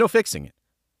 There's no fixing it.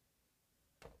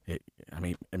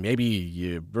 Maybe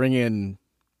you bring in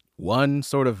one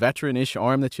sort of veteran-ish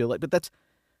arm that you like, but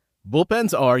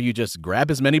bullpens are, you just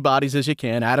grab as many bodies as you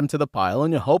can, add them to the pile,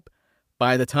 and you hope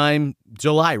by the time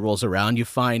July rolls around, you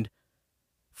find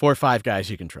 4 or 5 guys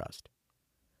you can trust.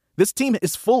 This team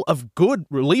is full of good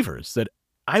relievers that,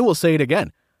 I will say it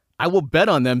again, I will bet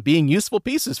on them being useful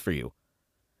pieces for you.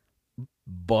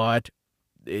 But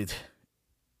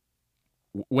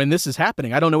when this is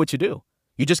happening, I don't know what you do.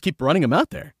 You just keep running them out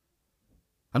there.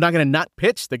 I'm not going to not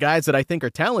pitch the guys that I think are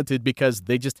talented because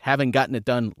they just haven't gotten it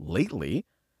done lately.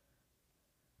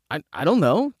 I don't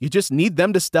know. You just need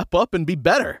them to step up and be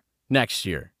better next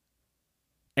year.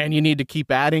 And you need to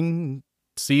keep adding,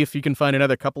 see if you can find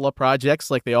another couple of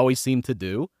projects like they always seem to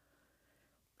do,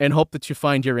 and hope that you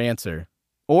find your answer.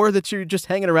 Or that you're just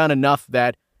hanging around enough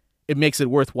that it makes it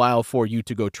worthwhile for you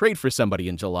to go trade for somebody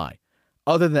in July.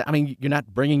 Other than, you're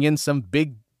not bringing in some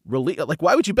big reliever. Like,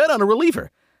 why would you bet on a reliever?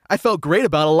 I felt great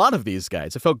about a lot of these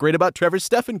guys. I felt great about Trevor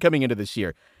Stephan coming into this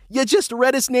year. You just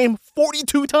read his name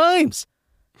 42 times.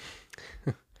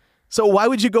 So why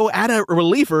would you go add a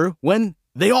reliever when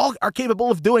they all are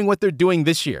capable of doing what they're doing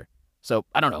this year? So,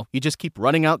 I don't know. You just keep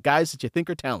running out guys that you think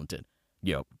are talented.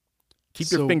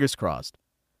 Keep your fingers crossed.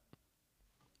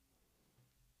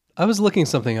 I was looking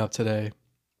something up today.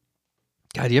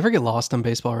 God, do you ever get lost on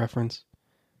Baseball Reference?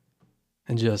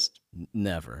 And just...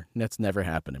 Never. That's never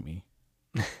happened to me.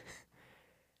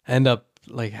 End up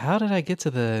like, how did I get to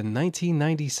the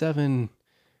 1997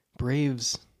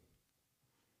 Braves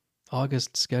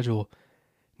August schedule?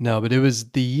 No, but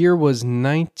the year was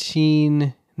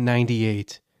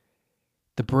 1998.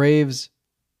 The Braves,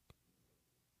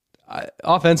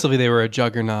 offensively, they were a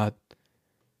juggernaut.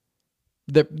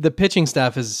 The pitching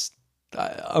staff is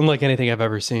unlike anything I've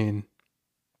ever seen,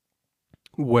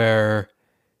 where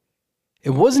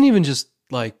it wasn't even just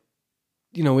like,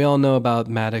 we all know about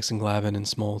Maddox and Glavine and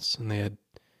Smoltz, and they had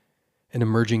an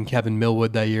emerging Kevin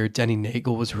Millwood that year. Denny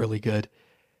Nagel was really good.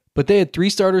 But they had 3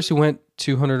 starters who went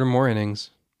 200 or more innings.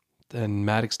 Then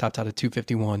Maddox topped out at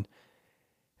 251.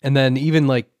 And then even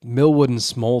like Millwood and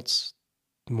Smoltz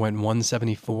went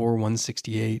 174,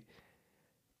 168.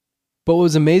 But what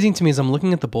was amazing to me is I'm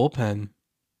looking at the bullpen.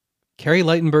 Kerry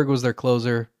Lightenberg was their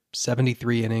closer,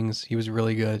 73 innings. He was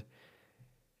really good.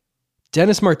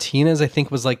 Dennis Martinez, I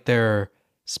think, was like their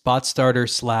spot starter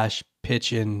 /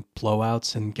 pitch in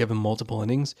blowouts and give him multiple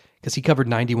innings because he covered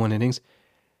 91 innings.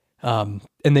 And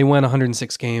they went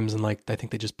 106 games and I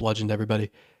think they just bludgeoned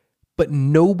everybody. But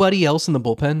nobody else in the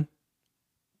bullpen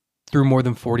threw more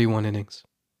than 41 innings.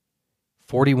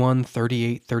 41,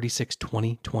 38, 36,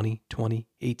 20, 20, 20,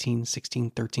 18,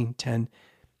 16, 13, 10.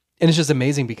 And it's just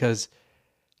amazing because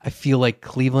I feel like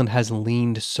Cleveland has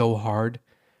leaned so hard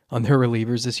on their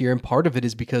relievers this year. And part of it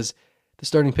is because the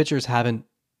starting pitchers haven't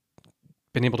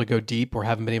been able to go deep or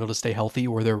haven't been able to stay healthy,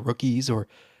 or they're rookies, or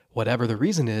whatever the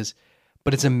reason is.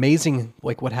 But it's amazing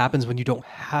what happens when you don't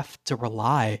have to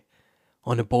rely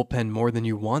on a bullpen more than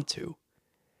you want to.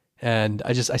 And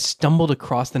I stumbled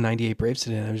across the 98 Braves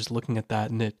today, and I was just looking at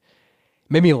that, and it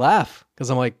made me laugh because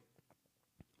I'm like,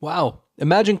 wow,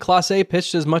 imagine Class A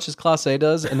pitched as much as Class A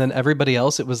does, and then everybody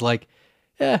else, it was like,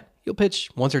 you'll pitch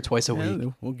once or twice a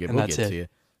week. We'll get to you.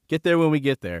 Get there when we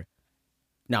get there.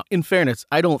 Now, in fairness,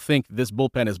 I don't think this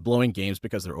bullpen is blowing games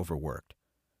because they're overworked.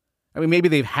 Maybe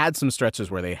they've had some stretches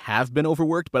where they have been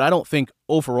overworked, but I don't think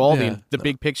overall the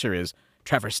big picture is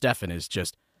Trevor Stephan is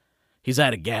just, he's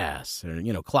out of gas. Or,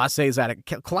 Class A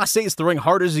is throwing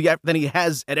harder than he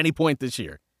has at any point this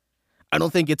year. I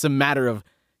don't think it's a matter of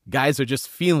guys are just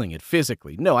feeling it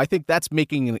physically. No, I think that's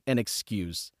making an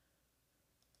excuse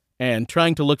and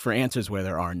trying to look for answers where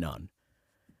there are none.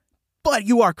 But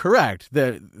you are correct.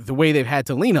 The way they've had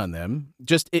to lean on them,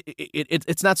 just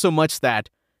it's not so much that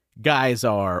guys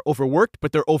are overworked,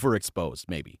 but they're overexposed.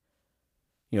 Maybe,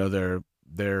 they're.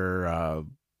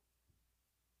 I'm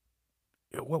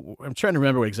trying to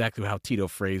remember exactly how Tito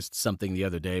phrased something the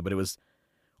other day, but it was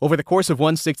over the course of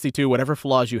 162. Whatever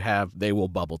flaws you have, they will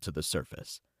bubble to the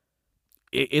surface.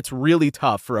 It's really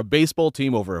tough for a baseball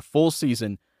team over a full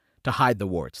season to hide the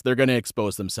warts. They're going to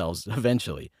expose themselves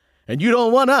eventually. And you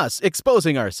don't want us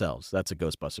exposing ourselves. That's a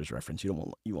Ghostbusters reference. You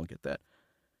won't get that.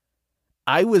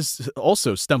 I was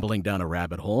also stumbling down a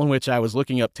rabbit hole in which I was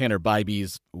looking up Tanner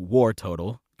Bybee's WAR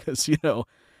total because,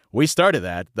 we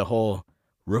started the whole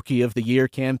Rookie of the Year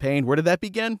campaign. Where did that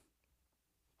begin?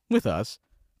 With us.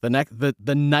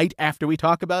 The night after we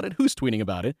talk about it, who's tweeting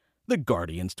about it? The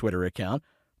Guardians Twitter account.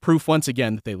 Proof once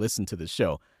again that they listen to the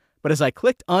show. But as I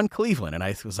clicked on Cleveland and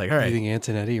I was like, all right. Do you think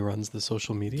Antonetti runs the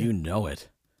social media? You know it.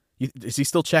 Does he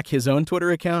still check his own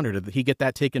Twitter account, or did he get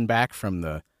that taken back from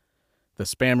the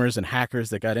spammers and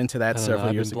hackers that got into that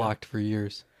several years ago? I've been blocked for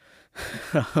years.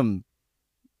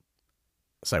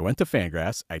 So I went to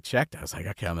Fangraphs. I checked. I was like,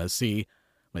 okay, I'm going to see.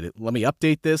 Let me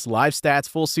update this. Live stats,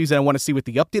 full season. I want to see what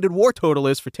the updated WAR total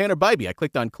is for Tanner Bybee. I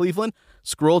clicked on Cleveland,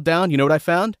 scrolled down. You know what I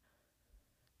found?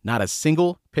 Not a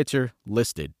single pitcher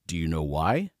listed. Do you know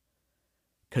why?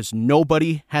 Because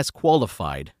nobody has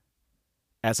qualified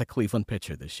as a Cleveland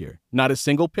pitcher this year. Not a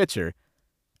single pitcher,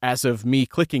 as of me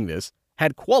clicking this,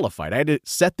 had qualified. I had to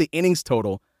set the innings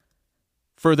total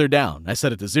further down. I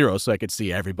set it to 0 so I could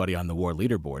see everybody on the WAR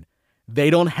leaderboard.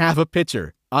 They don't have a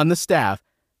pitcher on the staff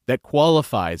that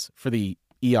qualifies for the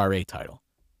ERA title.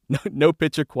 No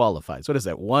pitcher qualifies. What is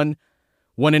that? One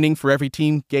inning for every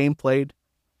team game played,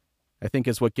 I think,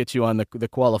 is what gets you on the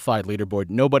qualified leaderboard.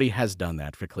 Nobody has done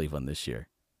that for Cleveland this year.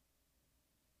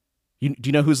 Do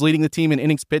you know who's leading the team in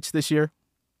innings pitched this year?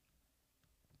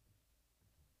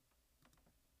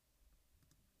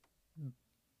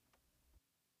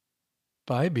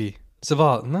 Bybee.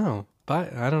 Zaval. No.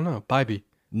 I don't know. Bybee.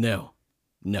 No.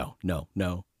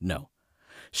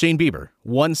 Shane Bieber,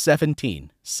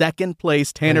 117. Second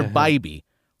place, Tanner Bybee,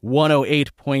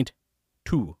 108.2.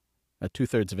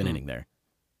 2/3 of an inning there.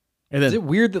 And then is it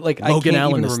weird that Logan I can't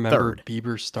Allen even is remember third.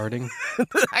 Bieber starting?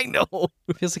 I know.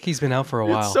 It feels like he's been out for a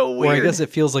while. It's so weird. Or I guess it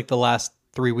feels like the last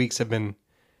 3 weeks have been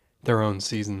their own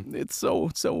season. It's so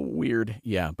weird.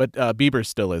 Yeah, but Bieber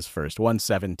still is first,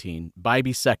 117.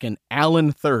 Bybee second,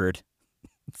 Allen third,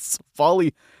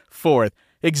 Foley fourth,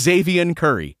 Xavier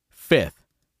Curry fifth.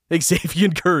 Xavier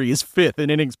Curry is fifth in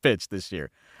innings pitched this year.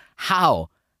 How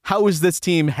is this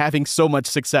team having so much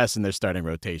success in their starting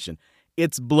rotation?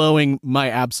 It's blowing my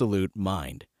absolute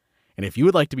mind. And if you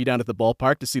would like to be down at the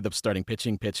ballpark to see the starting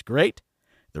pitching pitch great,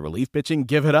 the relief pitching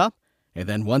give it up, and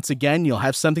then once again you'll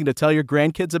have something to tell your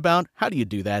grandkids about, how do you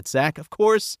do that, Zach? Of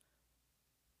course.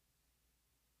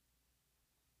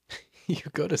 You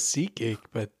go to SeatGeek,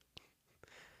 but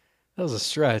that was a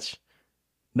stretch.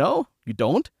 No, you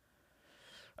don't?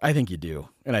 I think you do.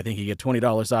 And I think you get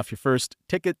 $20 off your first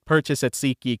ticket purchase at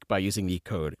SeatGeek by using the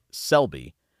code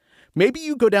SELBY. Maybe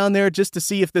you go down there just to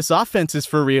see if this offense is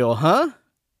for real, huh?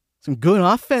 Some good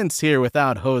offense here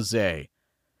without Jose.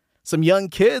 Some young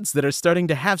kids that are starting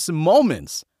to have some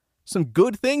moments. Some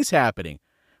good things happening.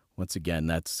 Once again,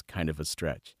 that's kind of a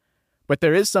stretch. But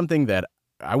there is something that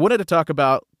I wanted to talk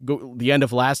about the end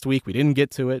of last week. We didn't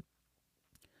get to it.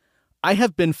 I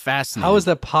have been fascinated. How is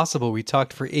that possible? We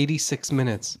talked for 86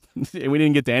 minutes. We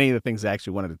didn't get to any of the things I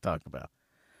actually wanted to talk about.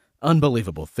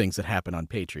 Unbelievable things that happen on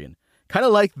Patreon. Kind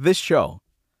of like this show.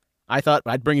 I thought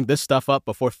I'd bring this stuff up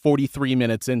before 43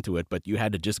 minutes into it, but you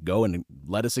had to just go and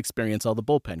let us experience all the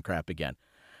bullpen crap again.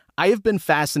 I have been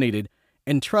fascinated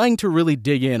and trying to really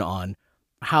dig in on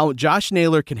how Josh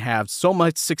Naylor can have so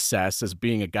much success as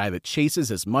being a guy that chases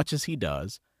as much as he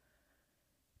does.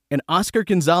 And Oscar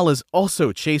Gonzalez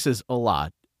also chases a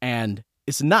lot and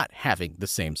is not having the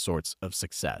same sorts of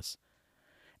success.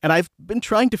 And I've been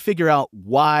trying to figure out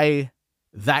why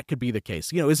that could be the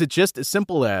case. Is it just as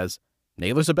simple as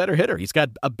Naylor's a better hitter? He's got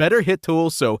a better hit tool,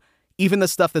 so even the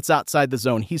stuff that's outside the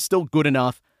zone, he's still good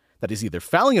enough that he's either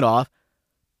fouling it off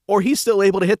or he's still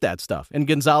able to hit that stuff, and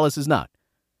Gonzalez is not.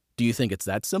 Do you think it's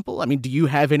that simple? I mean, do you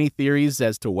have any theories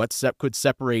as to what could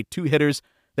separate two hitters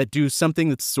that do something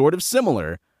that's sort of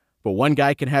similar, but one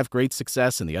guy can have great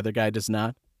success and the other guy does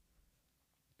not?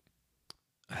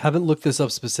 I haven't looked this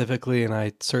up specifically, and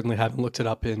I certainly haven't looked it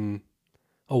up in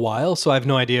a while, so I have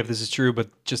no idea if this is true,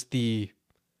 but just the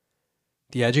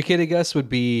educated guess would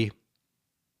be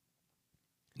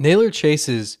Naylor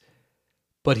chases,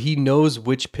 but he knows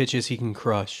which pitches he can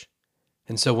crush.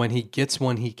 And so when he gets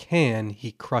one he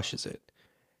crushes it.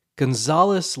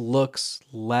 Gonzalez looks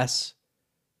less,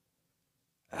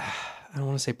 I don't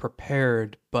want to say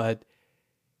prepared, but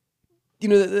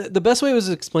the best way it was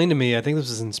explained to me, I think this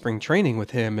was in spring training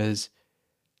with him, is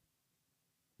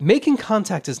making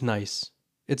contact is nice.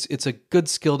 It's a good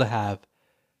skill to have,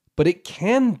 but it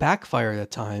can backfire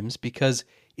at times because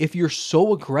if you're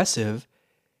so aggressive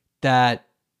that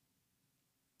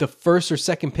the first or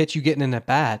second pitch you get in an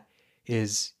at-bat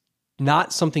is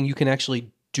not something you can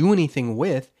actually do anything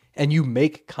with and you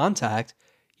make contact,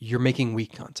 you're making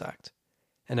weak contact.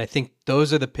 And I think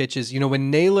those are the pitches. When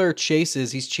Naylor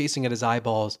chases, he's chasing at his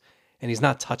eyeballs and he's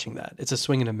not touching that. It's a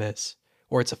swing and a miss,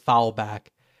 or it's a foul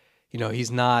back.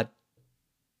 He's not,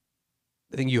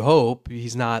 I think you hope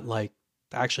he's not like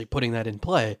actually putting that in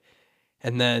play.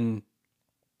 And then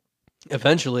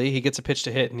eventually he gets a pitch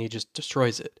to hit and he just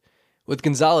destroys it. With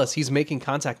Gonzalez, he's making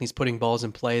contact and he's putting balls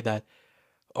in play that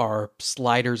are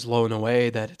sliders low and away,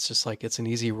 that it's just like it's an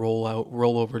easy roll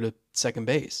over to second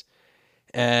base.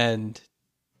 And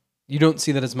you don't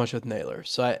see that as much with Naylor.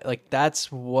 So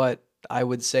that's what I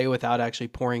would say without actually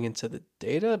pouring into the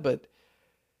data, but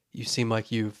you seem like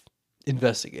you've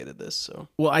investigated this. So,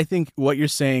 well, I think what you're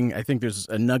saying, I think there's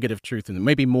a nugget of truth in it,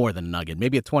 maybe more than a nugget,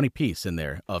 maybe a 20 piece in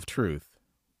there of truth.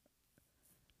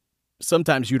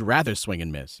 Sometimes you'd rather swing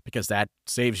and miss because that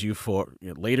saves you for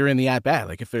later in the at bat.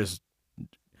 Like if there's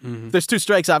 2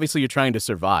 strikes, obviously you're trying to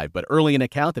survive, but early in a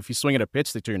count, if you swing at a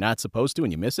pitch that you're not supposed to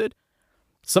and you miss it,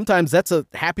 sometimes that's a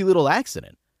happy little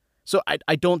accident. So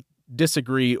I don't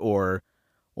disagree or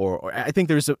I think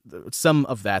there's some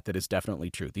of that is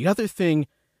definitely true. The other thing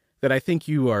that I think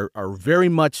you are very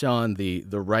much on the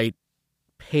right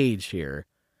page here,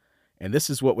 and this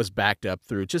is what was backed up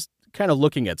through just kind of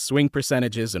looking at swing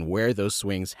percentages and where those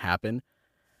swings happen.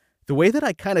 The way that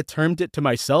I kind of termed it to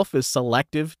myself is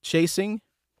selective chasing,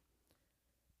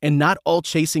 and not all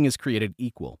chasing is created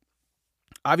equal.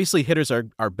 Obviously, hitters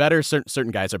are better.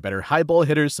 Certain guys are better high ball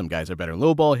hitters. Some guys are better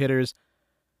low ball hitters.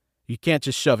 You can't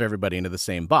just shove everybody into the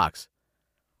same box.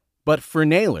 But for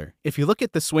Naylor, if you look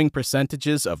at the swing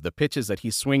percentages of the pitches that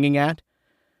he's swinging at,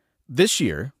 this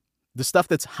year, the stuff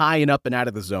that's high and up and out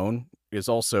of the zone is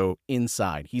also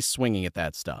inside. He's swinging at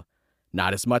that stuff.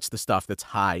 Not as much the stuff that's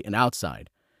high and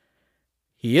outside.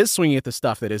 He is swinging at the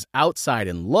stuff that is outside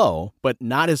and low, but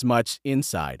not as much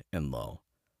inside and low.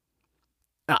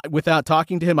 Without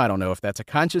talking to him, I don't know if that's a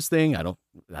conscious thing. I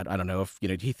don't know if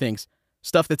he thinks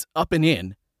stuff that's up and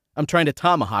in, I'm trying to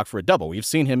tomahawk for a double. We've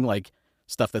seen him like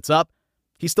stuff that's up.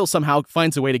 He still somehow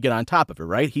finds a way to get on top of it,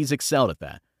 right? He's excelled at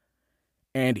that.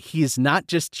 And he is not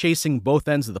just chasing both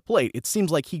ends of the plate. It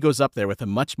seems like he goes up there with a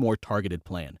much more targeted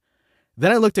plan.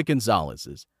 Then I looked at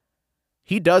Gonzalez's.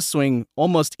 He does swing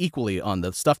almost equally on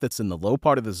the stuff that's in the low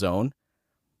part of the zone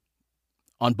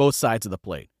on both sides of the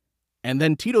plate. And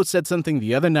then Tito said something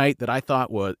the other night that I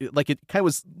thought was, like it kind of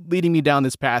was leading me down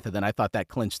this path, and then I thought that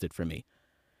clinched it for me.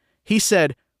 He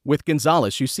said, with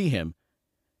Gonzalez, you see him,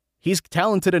 he's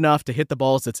talented enough to hit the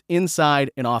balls that's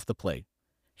inside and off the plate.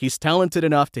 He's talented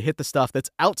enough to hit the stuff that's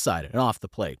outside and off the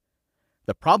plate.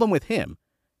 The problem with him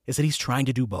is that he's trying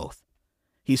to do both.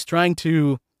 He's trying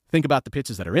to think about the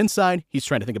pitches that are inside. He's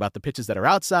trying to think about the pitches that are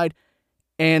outside.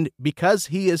 And because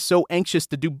he is so anxious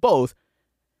to do both,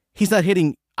 he's not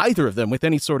hitting either of them with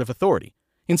any sort of authority.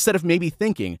 Instead of maybe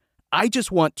thinking, I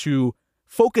just want to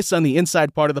focus on the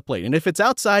inside part of the plate. And if it's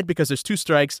outside because there's 2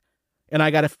 strikes and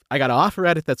I gotta offer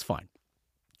at it, that's fine.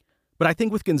 But I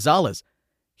think with Gonzalez,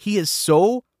 he is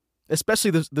so,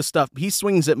 especially the stuff, he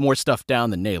swings at more stuff down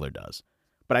than Naylor does.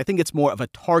 But I think it's more of a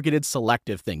targeted,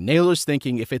 selective thing. Naylor's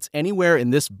thinking, if it's anywhere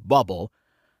in this bubble,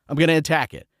 I'm going to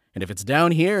attack it. And if it's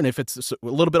down here and if it's a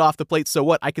little bit off the plate, so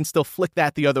what? I can still flick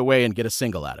that the other way and get a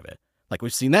single out of it. Like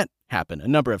we've seen that happen a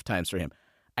number of times for him.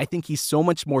 I think he's so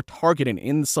much more targeted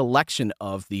in the selection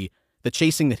of the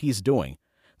chasing that he's doing,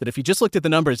 that if you just looked at the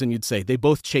numbers and you'd say they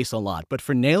both chase a lot. But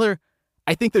for Naylor,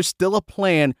 I think there's still a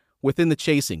plan within the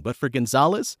chasing. But for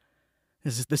Gonzalez,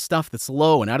 this stuff that's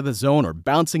low and out of the zone or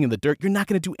bouncing in the dirt, you're not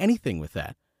going to do anything with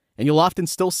that. And you'll often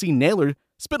still see Naylor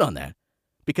spit on that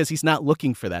because he's not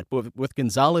looking for that. But with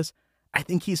Gonzalez, I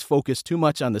think he's focused too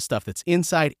much on the stuff that's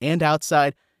inside and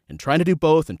outside and trying to do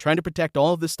both and trying to protect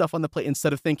all of this stuff on the plate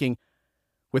instead of thinking,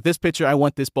 with this pitcher, I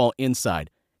want this ball inside.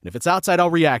 And if it's outside, I'll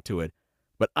react to it.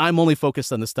 But I'm only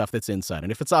focused on the stuff that's inside.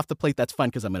 And if it's off the plate, that's fine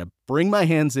because I'm going to bring my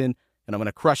hands in and I'm going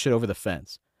to crush it over the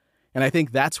fence. And I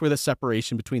think that's where the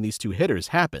separation between these two hitters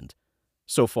happened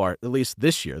so far, at least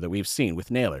this year, that we've seen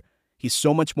with Naylor. He's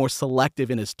so much more selective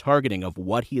in his targeting of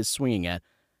what he is swinging at,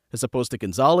 as opposed to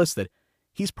Gonzalez, that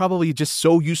he's probably just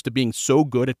so used to being so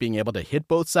good at being able to hit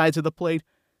both sides of the plate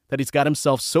that he's got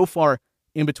himself so far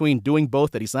in between doing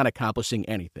both that he's not accomplishing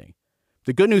anything.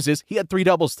 The good news is he had 3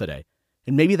 doubles today,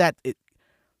 and maybe that,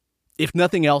 if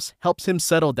nothing else, helps him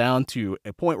settle down to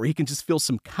a point where he can just feel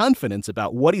some confidence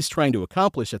about what he's trying to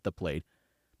accomplish at the plate.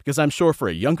 Because I'm sure for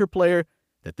a younger player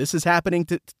that this is happening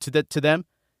to them,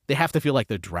 they have to feel like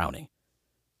they're drowning.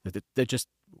 They're just,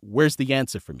 where's the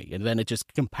answer for me? And then it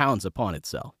just compounds upon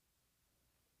itself.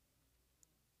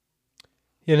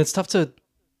 Yeah, and it's tough to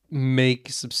make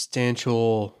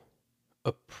substantial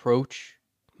approach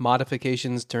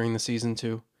modifications during the season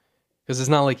too, because it's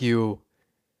not like you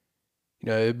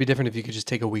It'd be different if you could just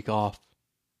take a week off,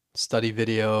 study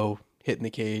video, hit in the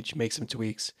cage, make some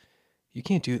tweaks. You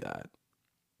can't do that.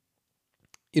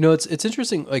 It's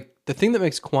interesting. Like, the thing that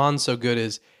makes Quan so good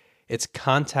is it's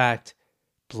contact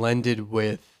blended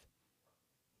with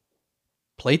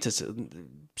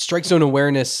strike zone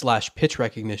awareness / pitch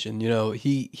recognition.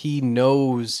 He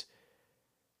knows.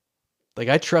 Like,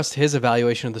 I trust his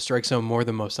evaluation of the strike zone more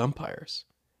than most umpires.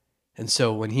 And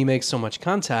so when he makes so much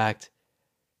contact,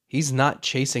 he's not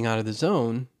chasing out of the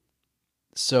zone.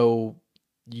 So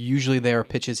usually there are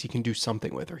pitches he can do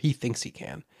something with, or he thinks he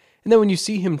can. And then when you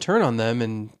see him turn on them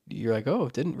and you're like, oh,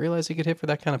 didn't realize he could hit for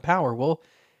that kind of power. Well,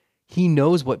 he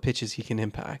knows what pitches he can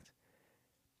impact.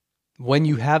 When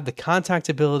you have the contact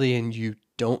ability and you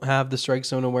don't have the strike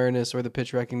zone awareness or the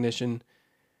pitch recognition,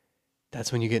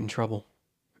 that's when you get in trouble.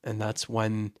 And that's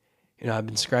when, I've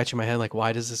been scratching my head like,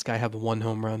 why does this guy have one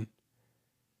home run?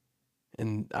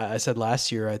 And I said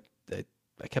last year,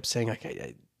 I kept saying,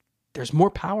 like, there's more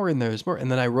power in there. There's more.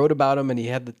 And then I wrote about him, and he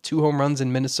had the 2 home runs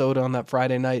in Minnesota on that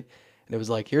Friday night. And it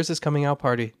was like, here's his coming out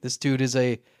party. This dude is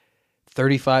a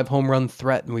 35 home run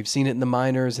threat, and we've seen it in the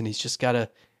minors, and he's just got to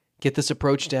get this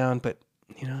approach down. But,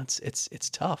 it's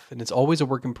tough, and it's always a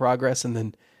work in progress. And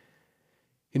then,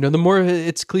 the more,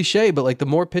 it's cliche, but like the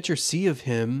more pitchers see of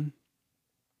him,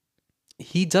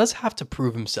 he does have to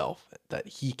prove himself that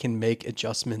he can make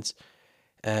adjustments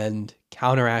and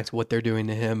counteract what they're doing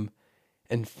to him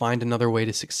and find another way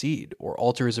to succeed or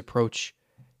alter his approach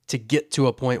to get to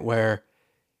a point where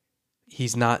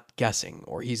he's not guessing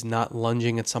or he's not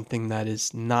lunging at something that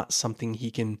is not something he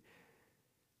can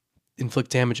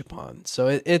inflict damage upon.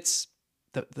 So it's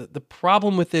the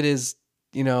problem with it is,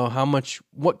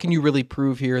 what can you really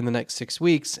prove here in the next 6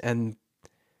 weeks? And,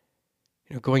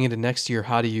 going into next year,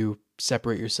 how do you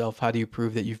separate yourself? How do you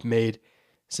prove that you've made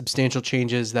substantial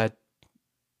changes that,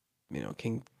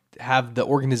 can have the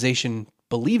organization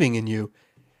believing in you?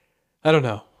 I don't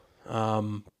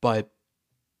know. But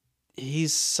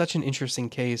he's such an interesting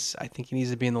case. I think he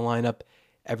needs to be in the lineup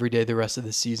every day the rest of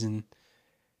the season.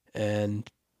 And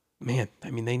man,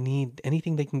 they need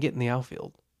anything they can get in the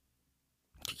outfield.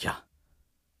 Yeah.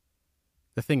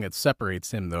 The thing that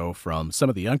separates him, though, from some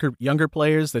of the younger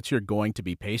players that you're going to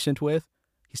be patient with,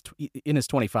 he's in his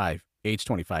age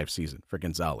 25 season for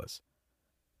Gonzalez.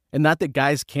 And not that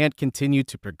guys can't continue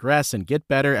to progress and get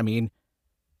better.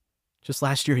 Just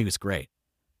last year he was great.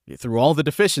 Through all the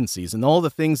deficiencies and all the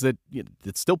things that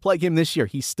still plague him this year,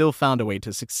 he still found a way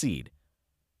to succeed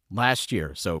last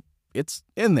year. So it's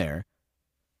in there.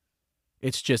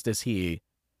 It's just, is he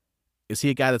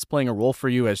a guy that's playing a role for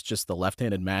you as just the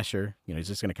left-handed masher? He's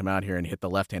just going to come out here and hit the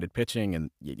left-handed pitching,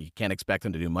 and you can't expect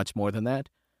him to do much more than that.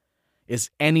 Is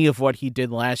any of what he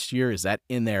did last year, is that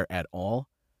in there at all?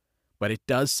 But it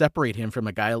does separate him from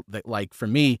a guy that, like, for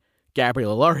me,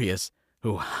 Gabriel Arias,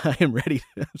 who I'm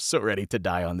so ready to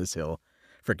die on this hill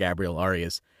for Gabriel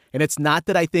Arias. And it's not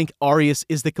that I think Arias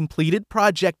is the completed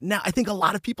project. Now, I think a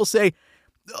lot of people say,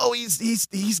 oh, he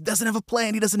doesn't have a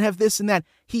plan. He doesn't have this and that.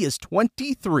 He is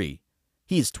 23.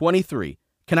 He is 23.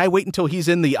 Can I wait until he's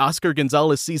in the Oscar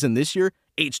Gonzalez season this year,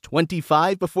 age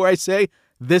 25, before I say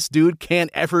this dude can't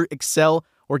ever excel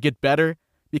or get better?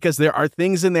 Because there are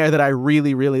things in there that I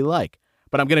really, really like.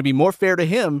 But I'm going to be more fair to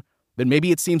him than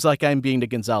maybe it seems like I'm being to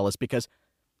Gonzalez, because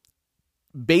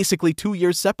basically 2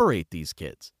 years separate these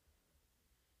kids.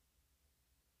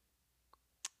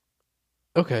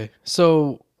 Okay,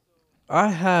 so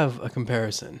I have a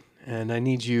comparison, and I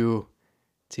need you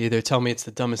to either tell me it's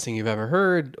the dumbest thing you've ever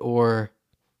heard, or,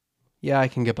 yeah, I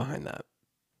can get behind that.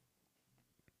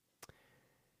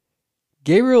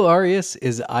 Gabriel Arias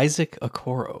is Isaac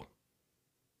Okoro.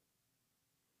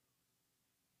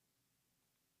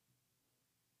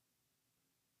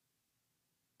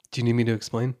 Do you need me to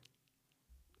explain?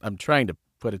 I'm trying to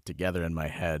put it together in my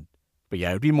head. But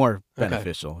yeah, it would be more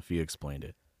beneficial if you explained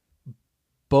it.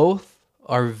 Both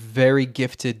are very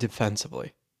gifted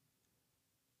defensively.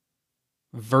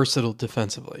 Versatile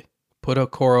defensively. Put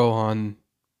Okoro on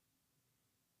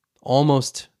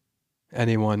almost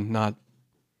anyone, not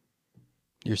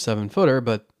your 7-footer,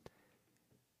 but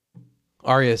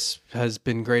Arias has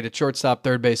been great at shortstop,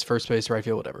 third base, first base, right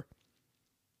field, whatever.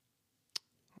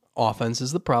 Offense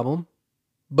is the problem,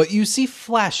 but you see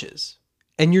flashes,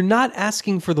 and you're not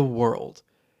asking for the world.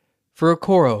 For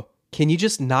Okoro, can you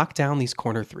just knock down these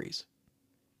corner threes?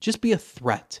 Just be a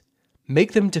threat.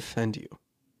 Make them defend you.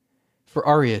 For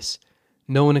Arias,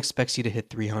 no one expects you to hit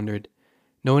 300.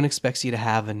 No one expects you to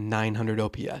have a 900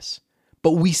 OPS.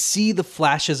 But we see the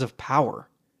flashes of power.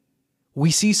 We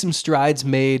see some strides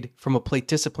made from a plate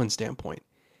discipline standpoint.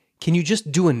 Can you just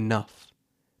do enough?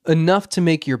 Enough to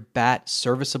make your bat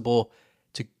serviceable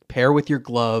pair with your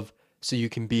glove so you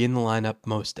can be in the lineup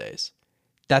most days.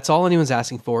 That's all anyone's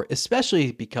asking for,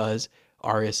 especially because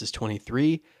Arias is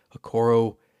 23,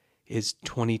 Okoro is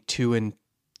 22 and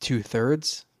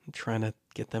 2/3. I'm trying to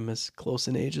get them as close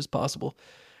in age as possible.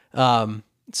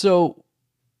 So,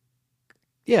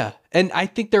 yeah. And I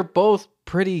think they're both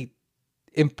pretty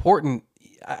important.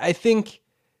 I think,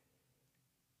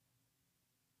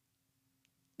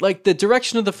 like, the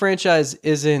direction of the franchise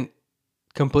isn't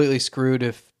completely screwed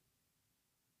if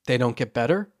they don't get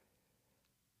better,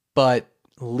 but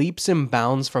leaps and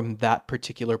bounds from that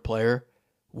particular player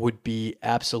would be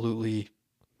absolutely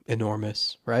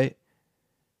enormous, right?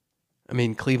 I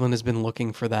mean, Cleveland has been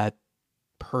looking for that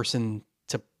person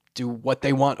to do what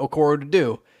they want Okoro to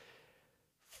do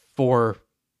for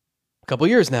a couple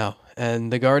years now.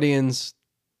 And the Guardians,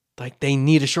 like, they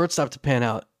need a shortstop to pan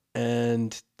out.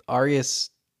 And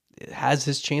Arias has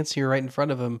his chance here right in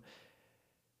front of him.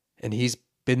 And he's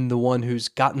been the one who's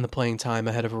gotten the playing time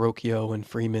ahead of Rocchio and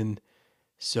Freeman.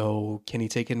 So can he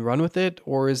take it and run with it?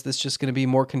 Or is this just going to be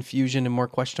more confusion and more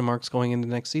question marks going into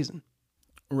next season?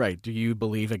 Right. Do you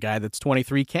believe a guy that's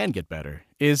 23 can get better?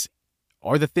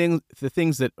 Are the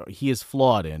things that he is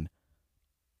flawed in,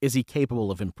 is he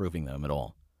capable of improving them at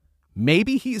all?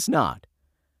 Maybe he's not.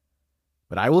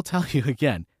 But I will tell you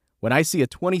again, when I see a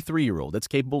 23-year-old that's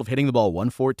capable of hitting the ball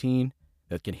 114,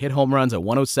 that can hit home runs at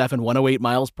 107, 108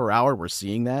 miles per hour, we're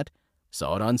seeing that.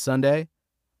 Saw it on Sunday.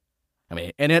 I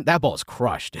mean, and that ball is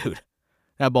crushed, dude.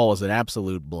 That ball was an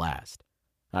absolute blast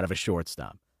out of a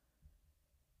shortstop.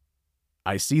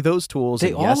 I see those tools.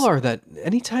 They all are that.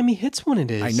 Anytime he hits one,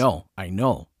 it is. I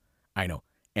know.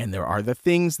 And there are the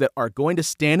things that are going to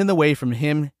stand in the way from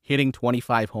him hitting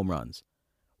 25 home runs.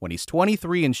 When he's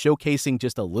 23 and showcasing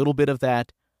just a little bit of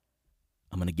that,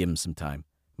 I'm going to give him some time.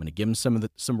 I'm going to give him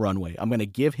some runway. I'm going to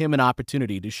give him an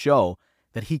opportunity to show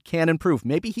that he can improve.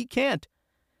 Maybe he can't.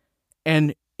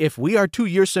 And if we are 2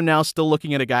 years from now still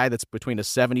looking at a guy that's between a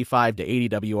 75 to 80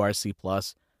 WRC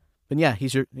plus, then yeah,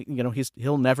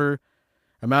 he'll never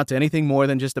amount to anything more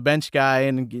than just a bench guy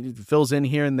and fills in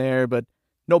here and there, but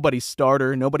nobody's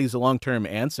starter, nobody's a long-term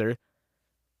answer.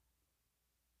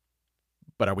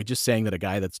 But are we just saying that a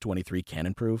guy that's 23 can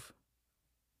improve?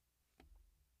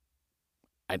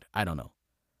 I don't know.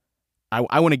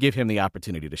 I want to give him the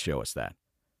opportunity to show us that.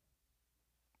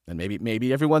 And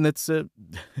maybe everyone that's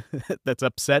that's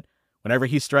upset whenever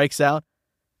he strikes out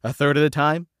a third of the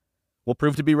time will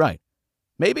prove to be right.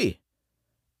 Maybe.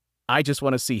 I just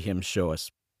want to see him show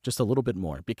us just a little bit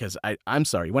more, because I'm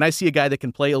sorry. When I see a guy that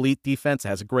can play elite defense,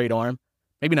 has a great arm,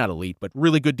 maybe not elite, but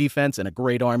really good defense and a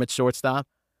great arm at shortstop,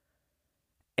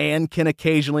 and can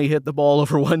occasionally hit the ball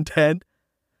over 110,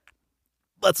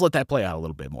 let's let that play out a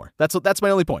little bit more. That's my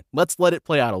only point. Let's let it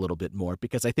play out a little bit more,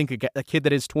 because I think a kid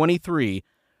that is 23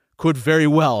 could very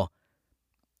well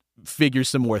figure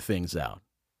some more things out.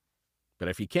 But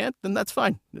if he can't, then that's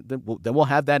fine. Then we'll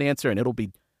have that answer, and it'll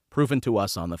be proven to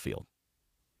us on the field.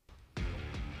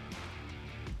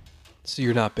 So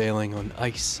you're not bailing on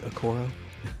Ice Okoro?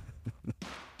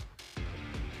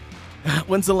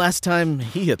 When's the last time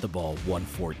he hit the ball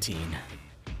 114?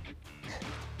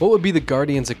 What would be the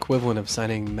Guardians' equivalent of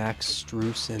signing Max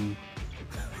Strus and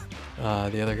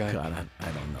the other guy? God, I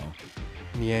don't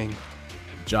know. Yang.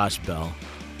 Josh Bell.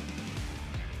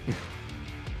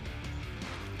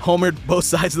 Homered both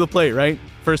sides of the plate, right?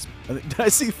 Did I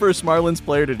see first Marlins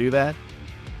player to do that?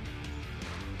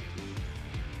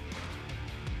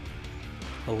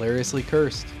 Hilariously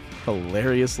cursed.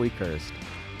 Hilariously cursed.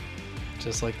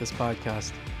 Just like this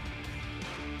podcast.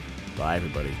 Bye,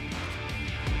 everybody.